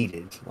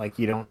needed. Like,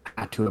 you don't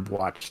have to have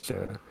watched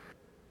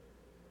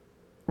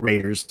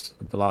Raiders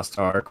of the Lost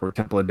Ark or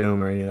Temple of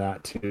Doom or any of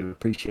that to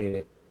appreciate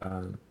it.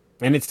 And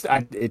it's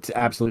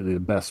absolutely the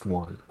best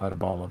one out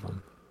of all of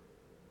them.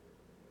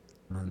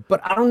 But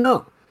I don't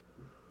know.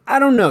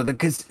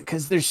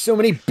 Because there's so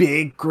many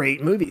big,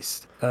 great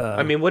movies.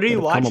 I mean, what are you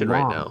watching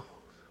right now?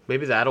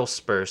 Maybe that'll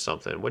spur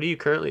something. What are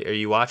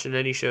you watching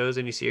any shows,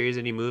 any series,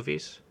 any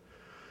movies?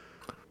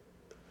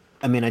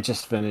 I mean, I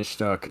just finished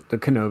the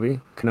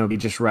Kenobi. Kenobi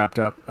just wrapped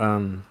up.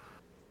 And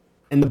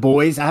The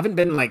Boys. I haven't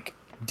been like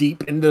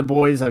deep into The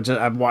Boys.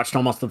 I've watched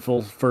almost the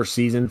full first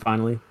season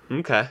finally.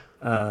 Okay.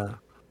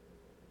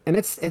 And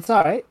it's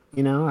all right.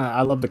 You know,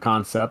 I love the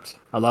concept.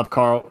 I love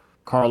Carl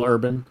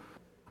Urban.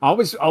 I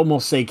always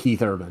almost say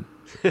Keith Urban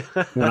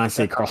when I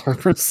say Carl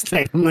Urban.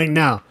 I'm like,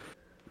 no.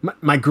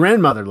 My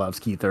grandmother loves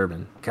Keith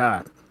Urban.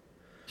 God,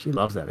 she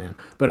loves that man.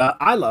 But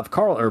I love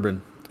Carl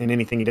Urban in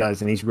anything he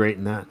does, and he's great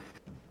in that.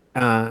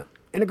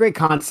 And a great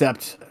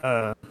concept.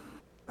 I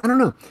don't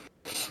know.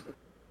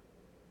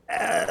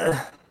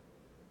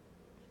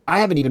 I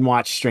haven't even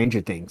watched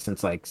Stranger Things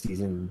since like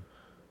season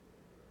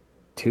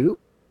 2.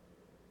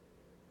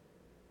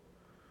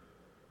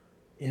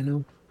 You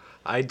know?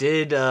 I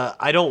did.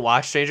 I don't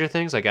watch Stranger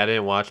Things. Like, I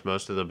didn't watch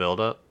most of the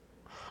build-up.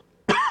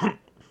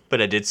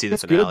 But I did see the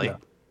finale. Good,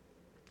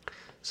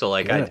 so,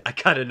 like, I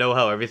kind of know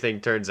how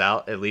everything turns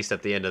out, at least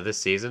at the end of this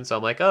season. So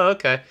I'm like, oh,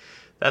 okay.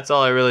 That's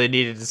all I really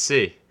needed to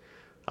see.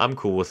 I'm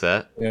cool with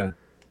that. Yeah.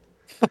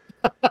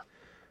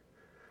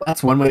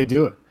 That's one way to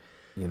do it,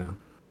 you know?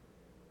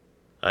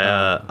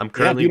 I'm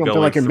currently going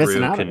like through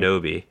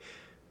Kenobi,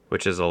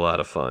 which is a lot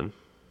of fun.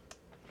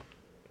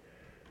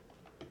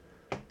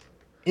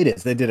 It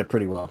is. They did it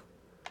pretty well.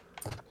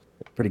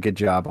 Pretty good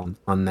job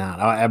on that.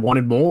 I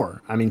wanted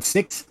more. I mean,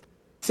 six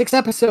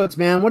episodes,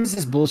 man. What is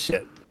this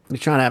bullshit you're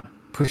trying to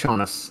push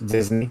on us,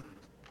 Disney?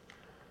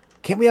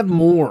 Can't we have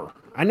more?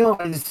 I know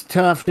it's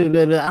tough. I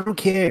don't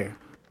care.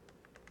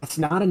 It's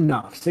not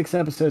enough. 6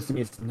 episodes to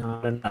me is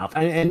not enough.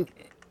 And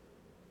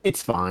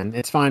it's fine.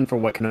 It's fine for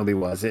what Kenobi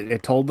was.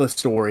 It told the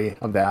story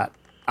of that.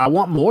 I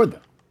want more,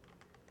 though.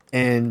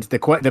 And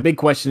the big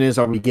question is,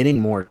 are we getting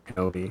more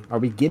Kenobi? Are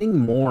we getting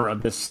more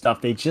of this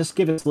stuff? They just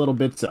give us little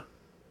bits of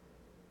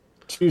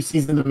 2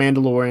 seasons of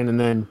Mandalorian, and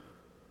then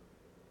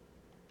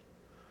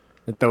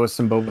they throw us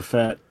some Boba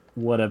Fett,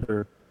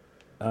 whatever.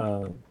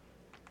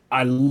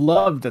 I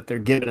love that they're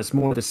giving us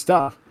more of this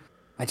stuff.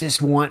 I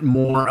just want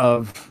more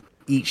of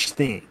each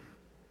thing.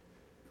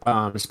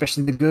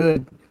 Especially the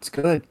good. It's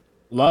good.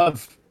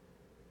 Love.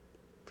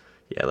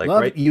 Yeah, like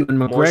Love right. Ewan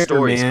More McGregor,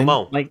 stories. man. Come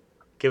on. Like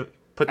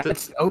Put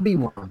that's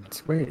Obi-Wan.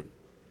 It's weird.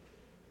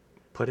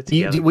 it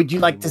together. Would you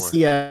Tell like me to more.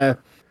 see a?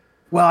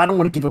 Well, I don't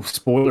want to give a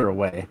spoiler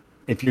away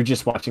if you're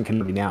just watching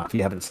Kenobi now. If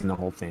you haven't seen the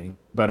whole thing,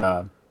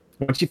 but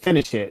once you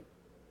finish it,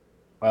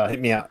 hit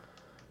me up.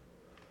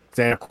 'Cause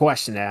I had a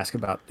question to ask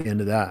about the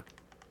end of that.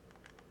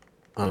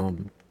 I'll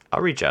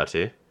reach out to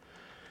you.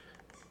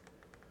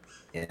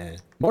 Yeah,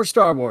 more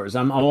Star Wars.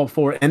 I'm all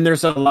for it, and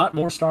there's a lot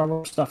more Star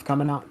Wars stuff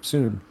coming out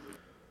soon.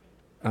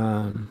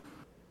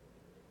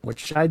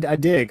 Which I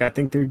dig. I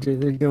think they're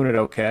doing it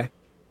okay.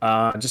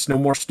 Just no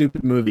more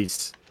stupid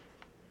movies.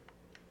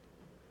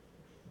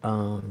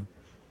 I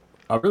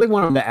really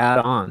want them to add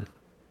on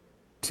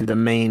to the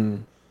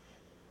main.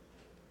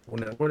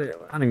 What I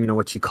don't even know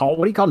what you call.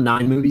 What do you call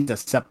 9 movies? A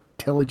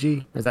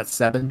septilogy? Is that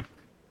 7?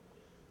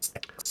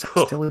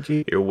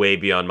 Sextilogy? You're way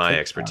beyond my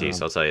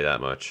expertise. I'll tell you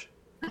that much.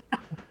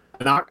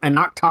 An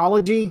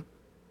octology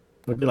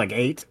would be like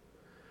 8.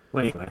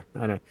 Well, anyway,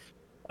 I don't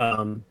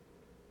know.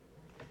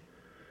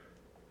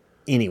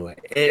 Anyway,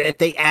 if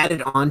they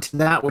added on to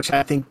that, which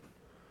I think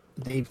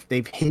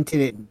they've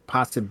hinted at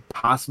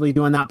possibly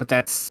doing that, but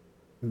that's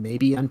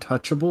maybe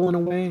untouchable in a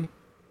way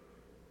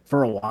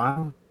for a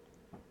while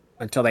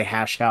until they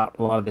hash out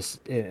a lot of this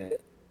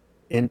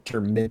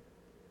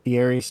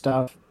intermediary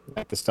stuff,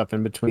 like the stuff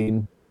in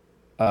between,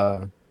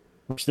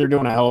 which they're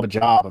doing a hell of a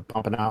job of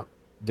pumping out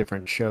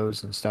different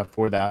shows and stuff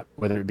for that,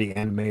 whether it be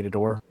animated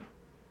or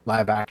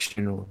live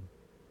action or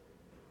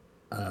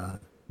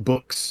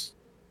books.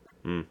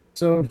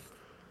 So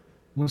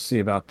we'll see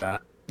about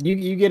that.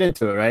 You get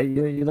into it, right?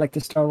 You like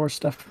the Star Wars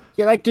stuff?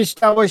 You like the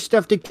Star Wars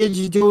stuff the kids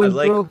are doing,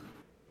 bro?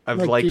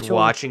 I've liked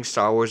watching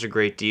Star Wars a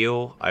great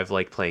deal. I've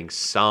liked playing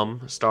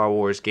some Star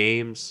Wars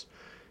games.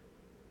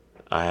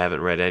 I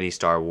haven't read any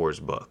Star Wars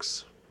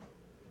books.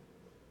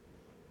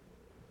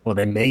 Well,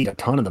 they made a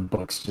ton of the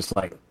books just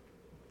like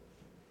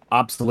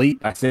obsolete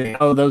by saying,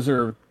 "Oh, those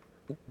are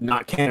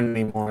not canon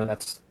anymore."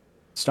 That's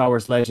Star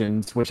Wars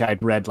Legends, which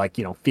I'd read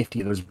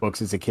 50 of those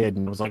books as a kid,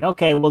 and was like,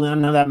 "Okay, well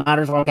then none of that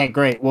matters." Okay,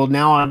 great. Well,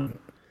 now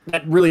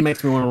that really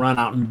makes me want to run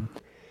out and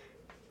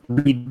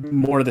read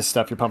more of the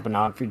stuff you're pumping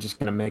out if you're just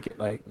gonna make it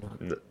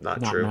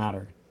not true.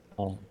 Matter.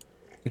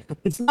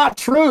 It's not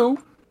true.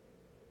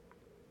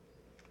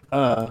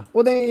 Well,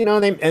 they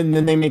and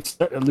then they make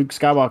Luke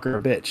Skywalker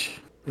a bitch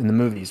in the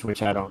movies,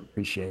 which I don't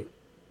appreciate.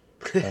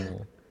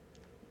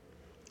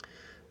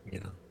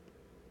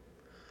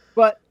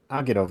 But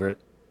I'll get over it.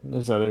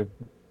 There's other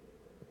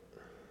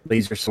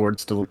laser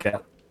swords to look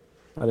at.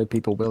 Other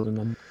people building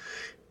them.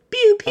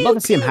 Pew, pew, I'd love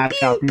to see him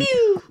hash out.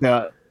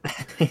 That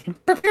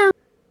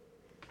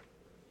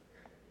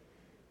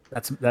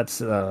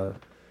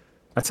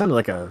sounded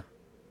like a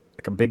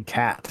big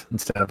cat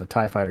instead of a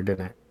TIE fighter,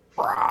 didn't it?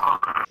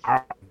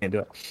 Can't do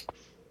it.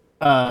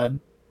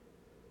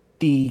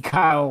 The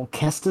Kyle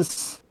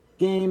Kestis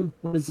game.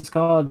 What is this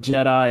called?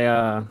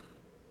 Jedi.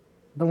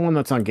 The one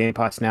that's on Game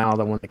Pass now.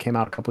 The one that came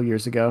out a couple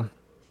years ago.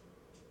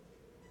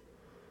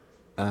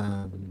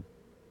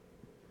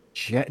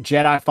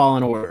 Jedi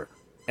Fallen Order.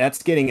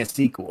 That's getting a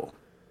sequel.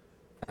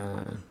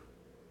 And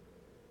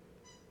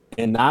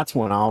that's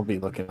one I'll be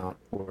looking out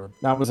for.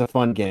 That was a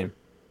fun game.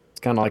 It's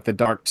kind of like the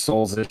Dark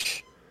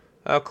Souls-ish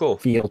cool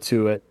feel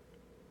to it.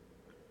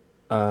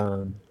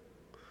 Called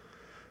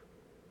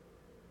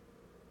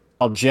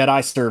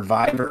Jedi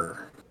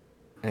Survivor.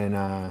 And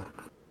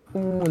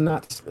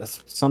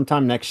that's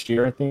sometime next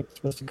year, I think it's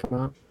supposed to come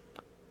out.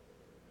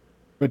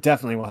 But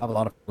definitely we'll have a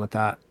lot of fun with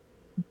that.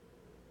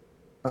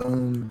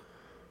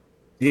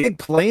 Big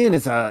playing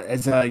is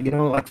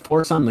like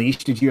Force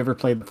Unleashed. Did you ever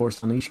play the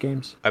Force Unleashed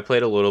games? I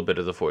played a little bit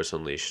of the Force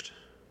Unleashed.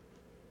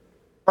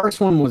 First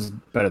one was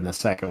better than the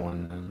second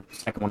one. And the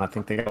second one, I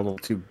think they got a little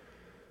too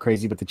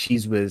crazy with the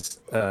cheese whiz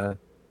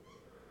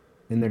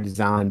in their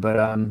design. But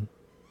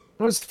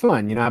it was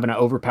fun, having an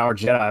overpowered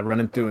Jedi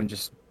running through and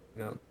just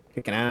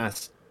kicking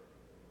ass.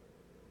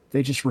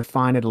 They just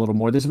refined it a little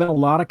more. There's been a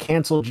lot of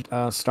canceled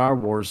Star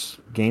Wars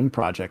game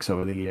projects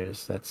over the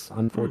years. That's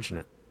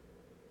unfortunate.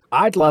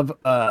 I'd love.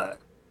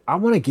 I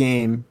want a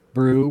game,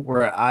 Brew,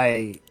 where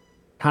I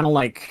kind of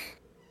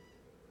like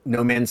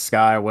No Man's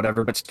Sky or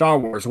whatever, but Star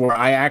Wars, where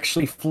I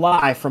actually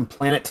fly from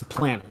planet to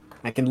planet.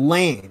 I can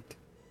land,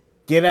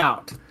 get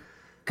out,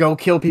 go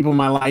kill people with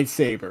my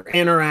lightsaber,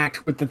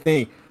 interact with the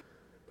thing.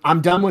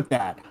 I'm done with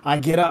that. I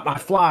get up, I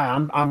fly.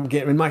 I'm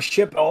getting in my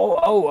ship.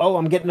 Oh!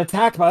 I'm getting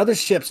attacked by other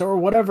ships or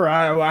whatever.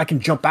 I can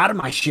jump out of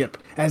my ship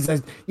as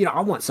I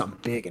want something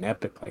big and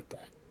epic like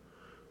that.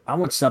 I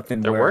want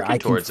something where I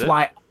can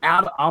fly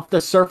out off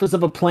the surface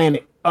of a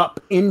planet up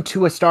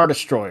into a Star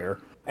Destroyer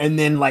and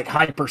then like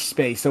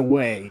hyperspace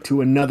away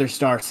to another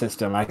star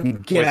system. I can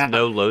get out.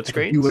 No load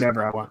screens? Do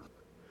whatever I want.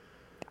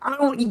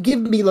 You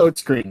give me load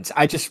screens.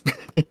 I just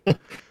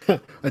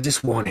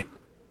want it.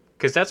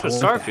 Because that's what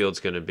Starfield's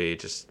going to be,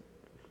 just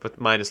with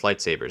minus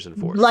lightsabers and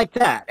Force. Like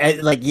that.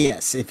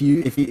 Yes, if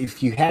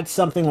you had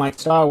something like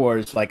Star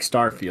Wars, like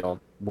Starfield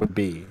would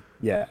be,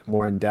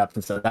 more in depth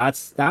and stuff.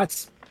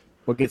 That's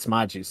what gets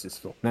my juices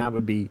full. That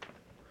would be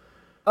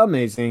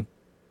amazing.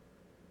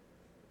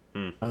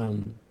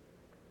 Um,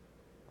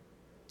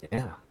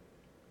 yeah.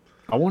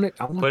 I want it.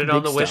 Put it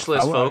on the wish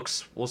list,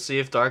 folks. We'll see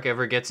if Dark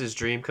ever gets his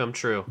dream come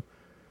true.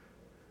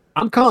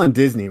 I'm calling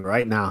Disney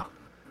right now.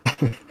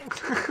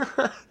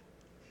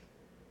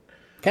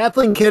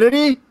 Kathleen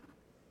Kennedy,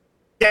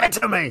 get it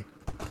to me.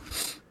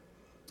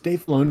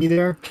 Dave Filoni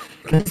there?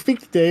 Can I speak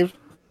to Dave?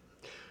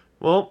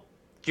 Well,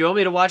 do you want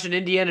me to watch an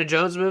Indiana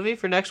Jones movie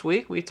for next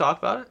week? We talk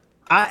about it.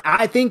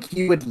 I think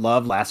you would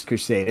love Last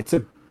Crusade. It's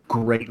a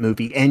great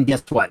movie, and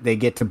guess what? They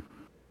get to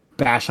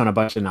bash on a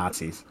bunch of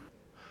Nazis,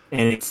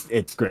 and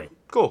it's great.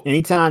 Cool.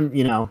 Anytime,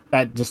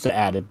 that just an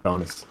added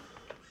bonus.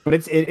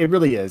 But it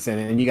really is,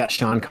 and you got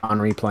Sean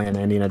Connery playing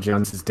Indiana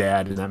Jones's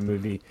dad in that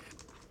movie.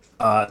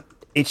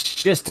 It's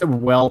just a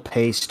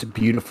well-paced,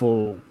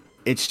 beautiful.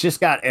 It's just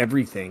got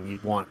everything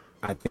you'd want,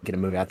 I think, in a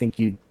movie. I think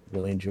you'd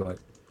really enjoy it.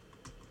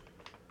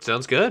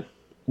 Sounds good.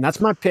 And that's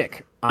my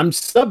pick. I'm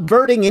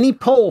subverting any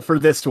poll for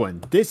this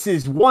one. This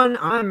is one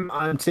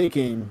I'm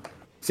taking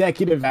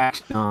executive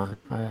action on.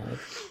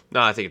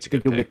 No, I think it's a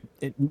good pick.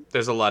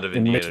 There's a lot of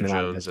Indiana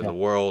Jones in the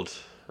world.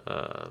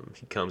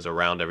 He comes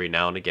around every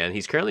now and again.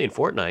 He's currently in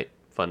Fortnite.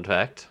 Fun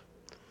fact.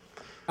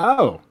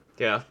 Oh.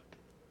 Yeah.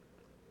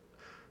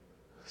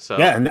 So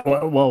yeah, and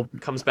well,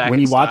 comes back when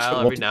in you style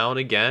watch every now and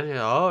again.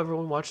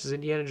 Everyone watches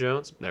Indiana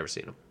Jones. Never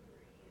seen him.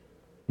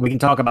 We can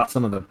talk about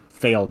some of the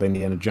failed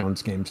Indiana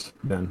Jones games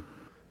then.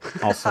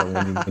 Also,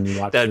 when you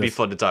watch that'd be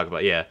fun to talk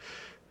about. Yeah.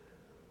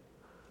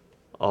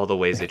 All the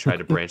ways they tried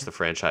to branch the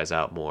franchise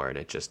out more, and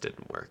it just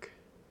didn't work.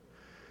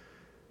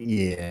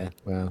 Yeah,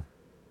 well,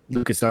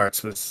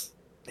 LucasArts was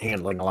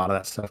handling a lot of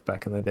that stuff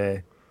back in the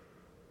day.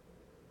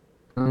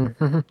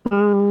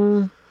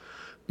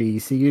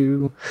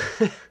 BCU.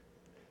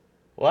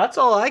 Well, that's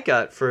all I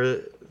got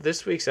for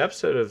this week's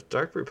episode of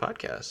DarkBrue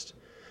Podcast.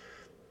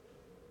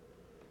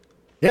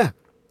 Yeah,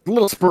 a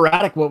little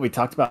sporadic what we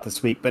talked about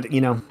this week, but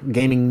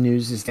gaming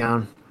news is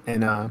down,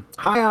 and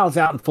High Isle's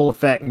out in full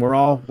effect, and we're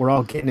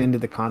all getting into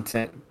the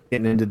content,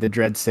 getting into the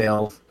Dread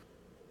Sale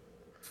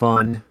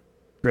fun.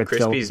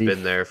 Crispy's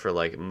been there for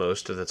like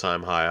most of the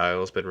time High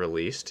Isle's been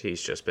released. He's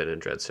just been in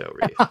Dread Sale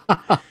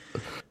Reef.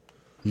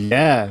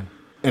 Yeah,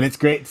 and it's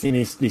great seeing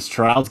these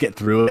trials get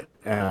through it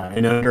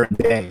in under a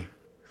day.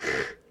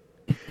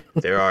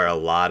 There are a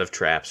lot of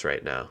traps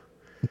right now.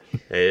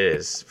 It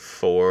is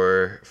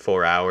 4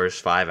 hours,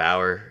 5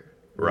 hour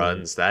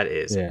runs. That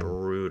is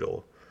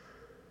brutal.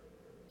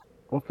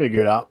 We'll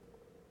figure it out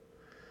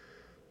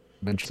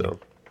eventually. So,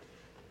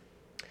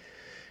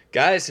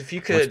 guys, if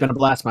you could, it's been a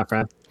blast, my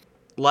friend.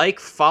 Like,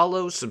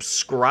 follow,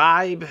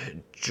 subscribe,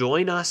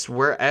 join us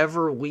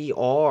wherever we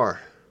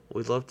are.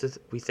 We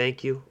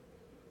thank you.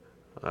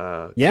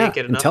 Yeah,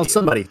 and tell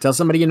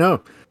somebody you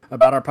know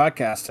about our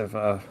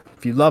podcast.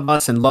 If you love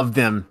us and love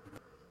them,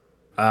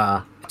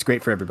 it's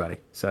great for everybody.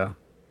 So,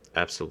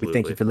 absolutely, we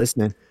thank you for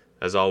listening.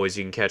 As always,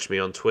 you can catch me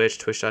on Twitch,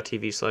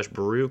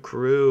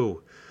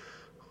 twitch.tv/BrueCrew.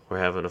 We're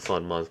having a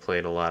fun month,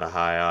 playing a lot of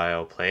High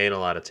Isle, playing a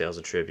lot of Tales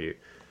of Tribute.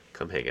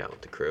 Come hang out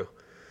with the crew.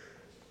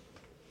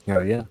 Oh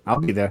yeah, I'll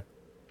be there.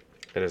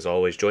 And as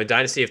always, join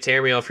Dynasty of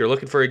Tamriel if you're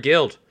looking for a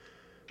guild.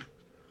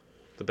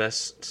 The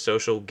best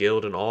social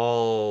guild in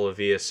all of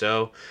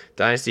ESO.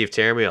 Dynasty of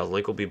Tamriel,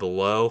 link will be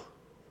below.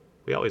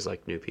 We always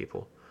like new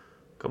people.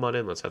 Come on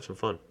in, let's have some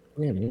fun.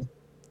 Yeah, man.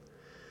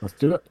 Let's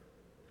do it.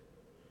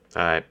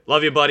 All right.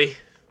 Love you, buddy.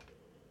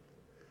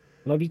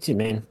 Love you too,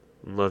 man.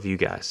 Love you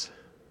guys.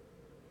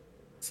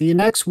 See you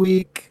next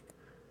week.